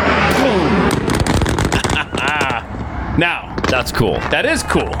are. Now, that's cool. That is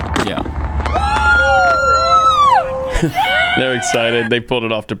cool. Yeah. They're excited. They pulled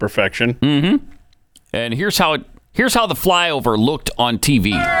it off to perfection. Mm-hmm. And here's how the flyover looked on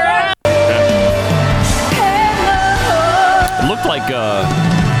TV. It looked like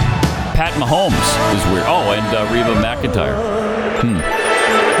Pat Mahomes is weird. Oh, and Reba McEntire. And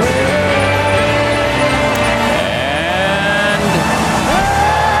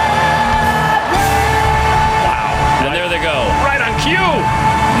wow! And there they go. Right on cue.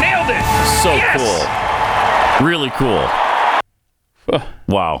 Nailed it. So cool. Really cool.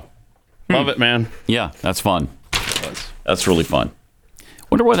 Wow. Love it, man. Yeah, that's fun. That's really fun.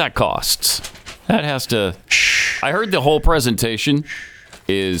 Wonder what that costs. That has to... I heard the whole presentation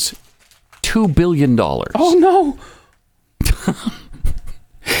is $2 billion. Oh, no.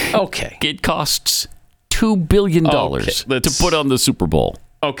 Okay. It costs $2 billion to put on the Super Bowl.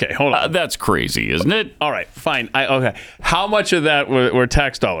 Okay, hold on. That's crazy, isn't it? All right, fine. Okay. How much of that were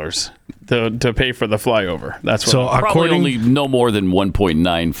tax dollars to pay for the flyover? That's what. So probably only no more than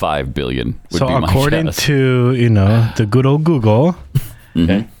 1.95 billion. So according to the good old Google,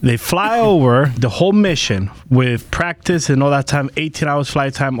 they fly over the whole mission with practice and all that time, 18 hours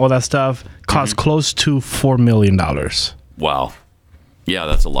flight time, all that stuff, costs close to $4 million. Wow. Yeah,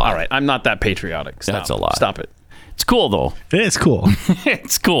 that's a lot. All right, I'm not that patriotic. Stop. That's a lot. Stop it. It's cool, though. It is cool.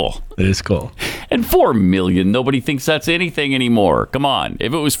 It's cool. It is cool. And 4 million, nobody thinks that's anything anymore. Come on.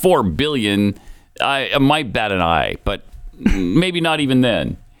 If it was 4 billion, I might bat an eye, but maybe not even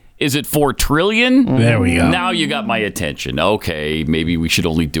then. Is it 4 trillion? There we go. Now you got my attention. Okay, maybe we should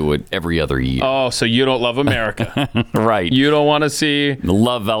only do it every other year. Oh, so you don't love America. Right. You don't want to see...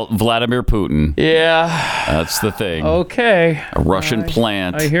 Love Vladimir Putin. Yeah. That's the thing. Okay. A Russian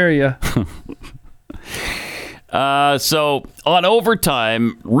plant. I hear you. So on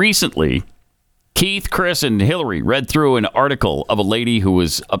Overtime recently, Keith, Chris, and Hillary read through an article of a lady who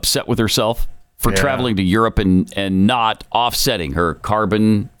was upset with herself for traveling to Europe and not offsetting her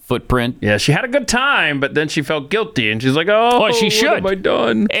carbon footprint. Yeah, she had a good time, but then she felt guilty, and she's like, "Oh, she should. What have I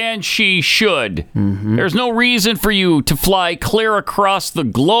done?" And she should. Mm-hmm. There's no reason for you to fly clear across the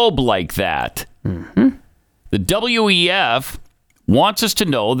globe like that. Mm-hmm. The WEF wants us to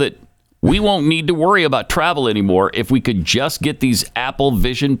know that we won't need to worry about travel anymore if we could just get these Apple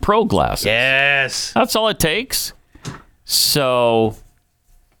Vision Pro glasses. Yes. That's all it takes. So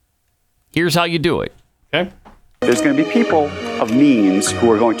here's how you do it. Okay. There's going to be people of means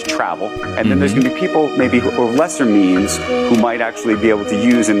who are going to travel, and then there's going to be people maybe who are lesser means who might actually be able to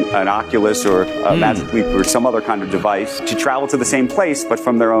use an Oculus or a Magic Leap or some other kind of device to travel to the same place, but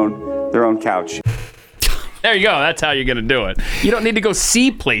from their own couch. There you go. That's how you're going to do it. You don't need to go see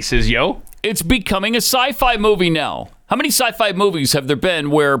places, yo. It's becoming a sci-fi movie now. How many sci-fi movies have there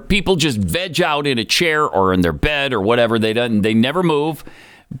been where people just veg out in a chair or in their bed or whatever? They never move,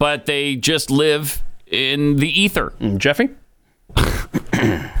 but they just live in the ether. Jeffy?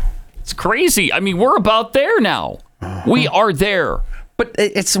 It's crazy. I mean, we're about there now. We are there. But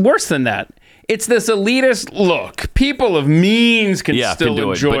it's worse than that. It's this elitist look. People of means can still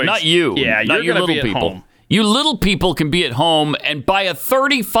do enjoy it, but not you. Yeah, not you're you little be at people. home. You little people can be at home and buy a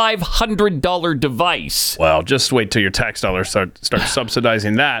 $3,500 device. Well, just wait till your tax dollars start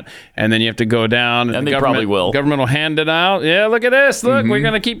subsidizing that, and then you have to go down. And they probably will. Government will hand it out. Yeah, look at this. Look, we're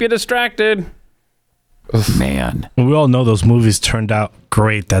going to keep you distracted. Man. We all know those movies turned out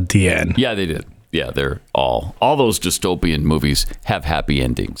great at the end. Yeah, they did. Yeah, they're all those dystopian movies have happy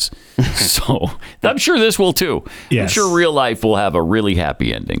endings. So I'm sure this will too. Yes. I'm sure real life will have a really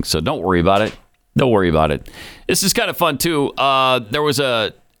happy ending. So don't worry about it. Don't worry about it. This is kind of fun too. There was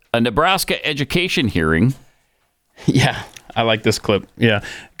a Nebraska education hearing. Yeah, I like this clip. Yeah,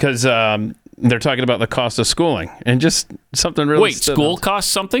 because they're talking about the cost of schooling and just something really. Wait, school costs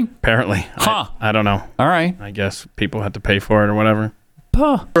something? Apparently. Huh. I don't know. All right. I guess people have to pay for it or whatever.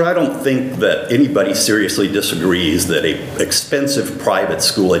 Huh. I don't think that anybody seriously disagrees that a expensive private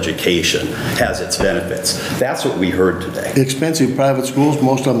school education has its benefits. That's what we heard today. Expensive private schools,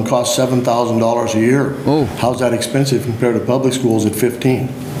 most of them cost $7,000 a year. Oh. How's that expensive compared to public schools at 15?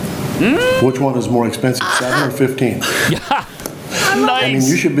 Which one is more expensive, 7 or 15? Yeah. Nice. I mean, Nice.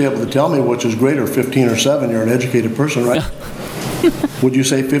 you should be able to tell me which is greater, 15 or 7. You're an educated person, right? Would you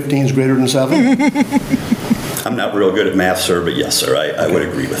say 15 is greater than 7? I'm not real good at math, sir, but yes, sir, I would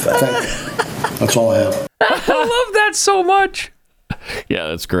agree with that. Thank you. That's all I have. I love that so much. Yeah,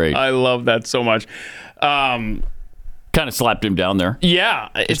 that's great. I love that so much. Kind of slapped him down there. Yeah.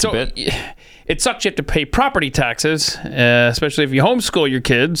 Just a bit. It sucks you have to pay property taxes, especially if you homeschool your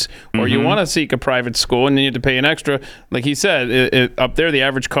kids or you want to seek a private school and then you have to pay an extra. Like he said, up there, the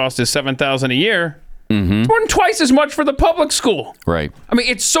average cost is $7,000 a year. It's more than twice as much for the public school. Right. I mean,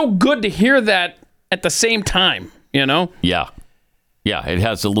 it's so good to hear that at the same time, you know? Yeah. Yeah, it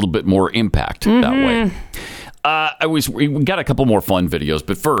has a little bit more impact that way. We got a couple more fun videos,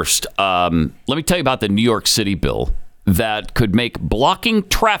 but first, let me tell you about the New York City bill that could make blocking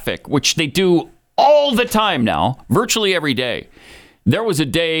traffic, which they do all the time now, virtually every day. There was a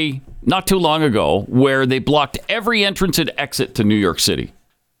day not too long ago where they blocked every entrance and exit to New York City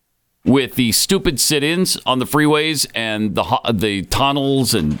with the stupid sit-ins on the freeways and the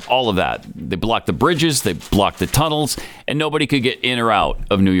tunnels and all of that. They blocked the bridges, they blocked the tunnels, and nobody could get in or out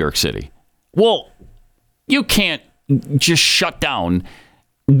of New York City. Well, you can't just shut down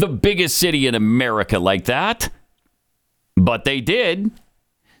the biggest city in America like that. But they did.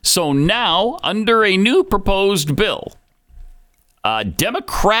 So now, under a new proposed bill,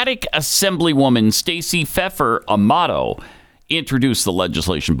 Democratic Assemblywoman Stacey Pfeffer Amato introduced the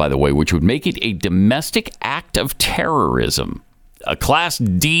legislation, by the way, which would make it a domestic act of terrorism, a Class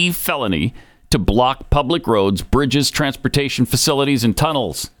D felony to block public roads, bridges, transportation facilities, and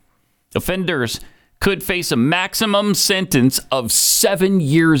tunnels. Offenders could face a maximum sentence of 7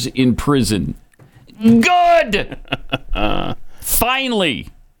 years in prison. Good! Finally,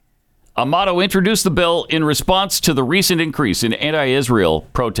 Amato introduced the bill in response to the recent increase in anti-Israel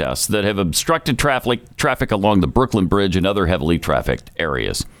protests that have obstructed traffic along the Brooklyn Bridge and other heavily trafficked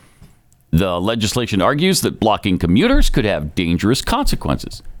areas. The legislation argues that blocking commuters could have dangerous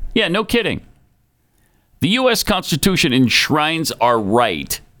consequences. Yeah, no kidding. The U.S. Constitution enshrines our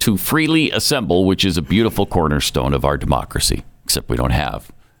right to freely assemble, which is a beautiful cornerstone of our democracy. Except we don't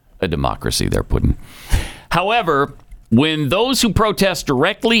have a democracy there, Putin. However, when those who protest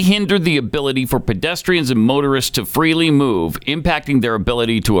directly hinder the ability for pedestrians and motorists to freely move, impacting their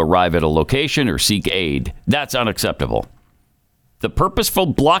ability to arrive at a location or seek aid, that's unacceptable. The purposeful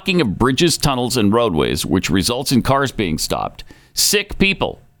blocking of bridges, tunnels, and roadways, which results in cars being stopped, sick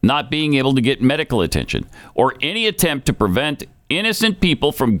people not being able to get medical attention, or any attempt to prevent innocent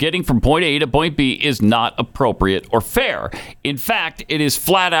people from getting from point A to point B is not appropriate or fair. In fact, it is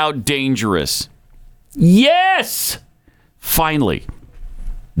flat out dangerous. Yes! Finally,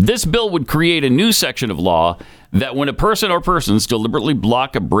 this bill would create a new section of law that when a person or persons deliberately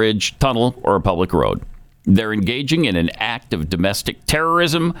block a bridge, tunnel, or a public road, they're engaging in an act of domestic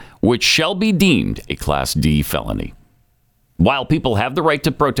terrorism, which shall be deemed a Class D felony. While people have the right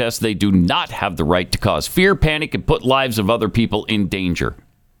to protest, they do not have the right to cause fear, panic, and put lives of other people in danger.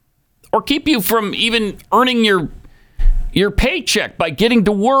 Or keep you from even earning your paycheck by getting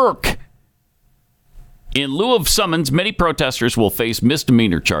to work. In lieu of summons, many protesters will face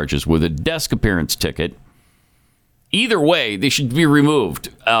misdemeanor charges with a desk appearance ticket. Either way, they should be removed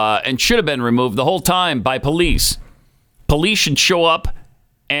and should have been removed the whole time by police. Police should show up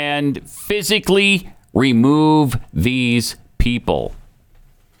and physically remove these people.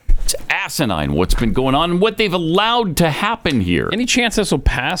 It's asinine what's been going on and what they've allowed to happen here. Any chance this will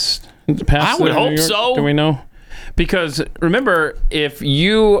pass? I would hope so. Do we know? Because remember, if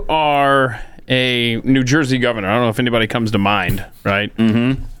you are a New Jersey governor, I don't know if anybody comes to mind, right?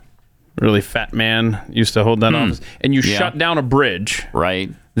 Mm-hmm. Really fat man used to hold that office. And you shut down a bridge.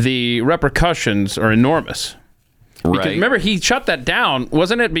 Right. The repercussions are enormous. Right. Because remember, he shut that down,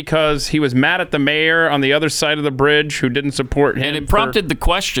 wasn't it because he was mad at the mayor on the other side of the bridge who didn't support him? And it prompted the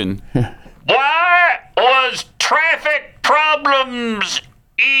question, why was traffic problems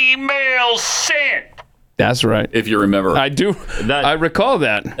email sent? That's right. If you remember. I do. I recall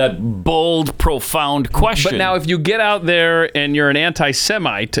that. That bold, profound question. But now if you get out there and you're an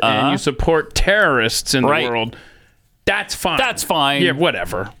anti-Semite and you support terrorists in the world, that's fine. That's fine. Yeah,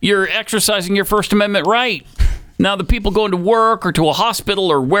 whatever. You're exercising your First Amendment right. Now, the people going to work or to a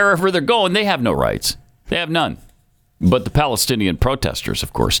hospital or wherever they're going, they have no rights. They have none. But the Palestinian protesters,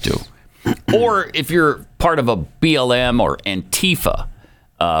 of course, do. Or if you're part of a BLM or Antifa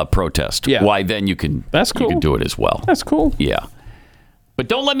protest, why then you can you can do it as well. That's cool. Yeah. But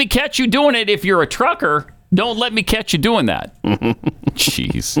don't let me catch you doing it if you're a trucker. Don't let me catch you doing that.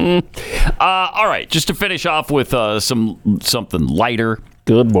 Jeez. All right, just to finish off with something lighter.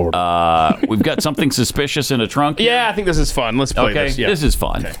 Good Lord. We've got something suspicious in a trunk here. Yeah, I think this is fun. Let's play this. Yeah. This is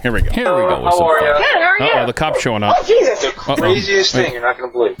fun. Okay, here we go. Here we go. How are you? Good, how are you? Uh-oh, the cop's showing up. Oh, Jesus. The craziest thing, you're not going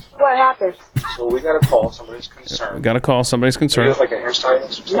to believe. What happened? So we got to call somebody's concerned. We got to call somebody's Are concerned. you like a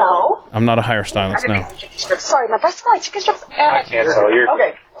hairstylist? No. I'm not a hairstylist, no. Sorry, my best friend, chicken strips. I can't tell you.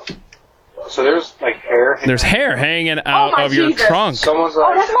 Okay. So there's like hair. There's hair hanging out of your Jesus. trunk. Someone's Oh,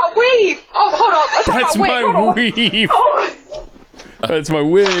 like, that's my weave. Oh, hold on. That's my Hold on. weave. Oh. That's my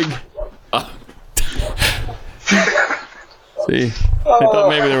wig. See, I thought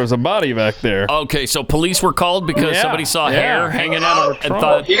maybe there was a body back there. Okay, so police were called because somebody saw hair hanging out of a trunk.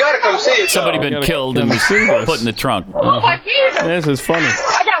 Thought you got to come see it. somebody been killed and was put in the trunk. Oh, my Jesus. This is funny.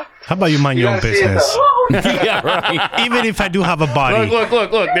 How about you mind your own business? Yeah, right. Even if I do have a body. Look,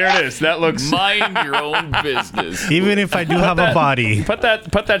 there it is. That looks. Mind your own business. Even if I do have a body. Put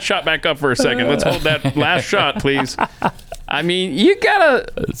that shot back up for a second. Let's hold that last shot, please. I mean, you gotta.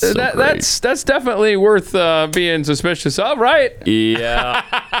 That's definitely worth being suspicious of, right? Yeah.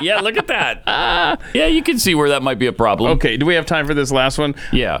 Yeah. Look at that. Yeah, you can see where that might be a problem. Okay. Do we have time for this last one?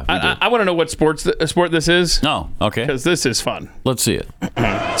 Yeah. I want to know what sport this is. No. Okay. Because this is fun. Let's see it.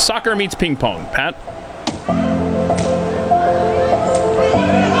 Soccer meets ping pong. Pat.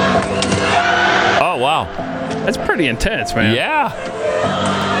 Oh wow. That's pretty intense, man. Yeah.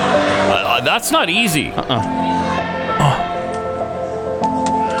 That's not easy.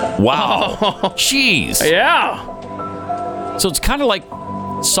 Wow. Jeez. Yeah. So it's kind of like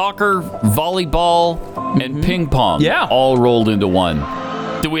soccer, volleyball, and ping pong. Yeah. All rolled into one.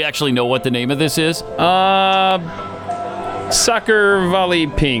 Do we actually know what the name of this is? Soccer volley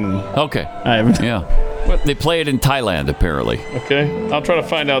ping. Okay. I haven't. Yeah. They play it in Thailand, apparently. Okay. I'll try to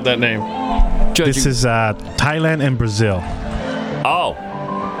find out that name. This is Thailand and Brazil. Oh.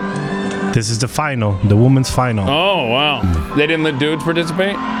 This is the final, the women's final. Oh, wow. They didn't let dudes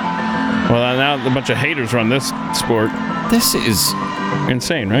participate? Well, now a bunch of haters run this sport. This is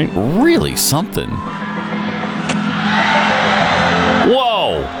insane, right? Really something.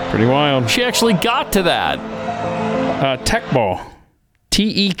 Whoa. Pretty wild. She actually got to that. Tech ball.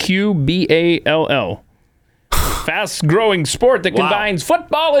 TEQBALL. Fast-growing sport that combines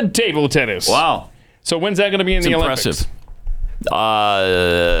football and table tennis. Wow. So when's that going to be in the impressive.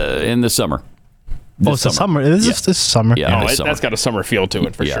 Olympics? In the summer. It's the summer. This is this summer. Yeah, that's got a summer feel to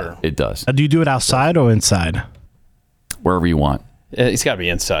it for sure. It does. Do you do it outside or inside? Wherever you want. It's got to be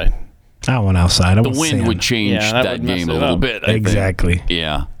inside. I want outside. I The want wind sand. would change that game a little bit. I think. Exactly.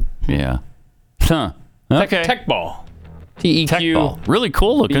 Yeah. Yeah. Huh. Okay. Tech ball. TEQ. Really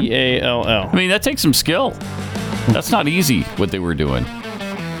cool looking. BALL. I mean, that takes some skill. That's not easy what they were doing.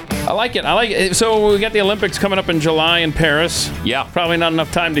 I like it. So we got the Olympics coming up in July in Paris. Yeah. Probably not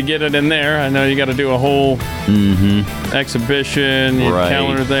enough time to get it in there. I know you got to do a whole exhibition,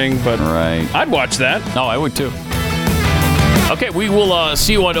 calendar thing, but I'd watch that. No, I would too. Okay, we will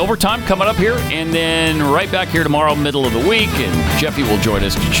see you on Overtime coming up here, and then right back here tomorrow, middle of the week, and Jeffy will join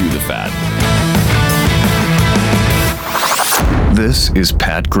us to chew the fat. This is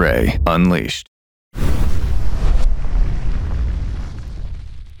Pat Gray Unleashed.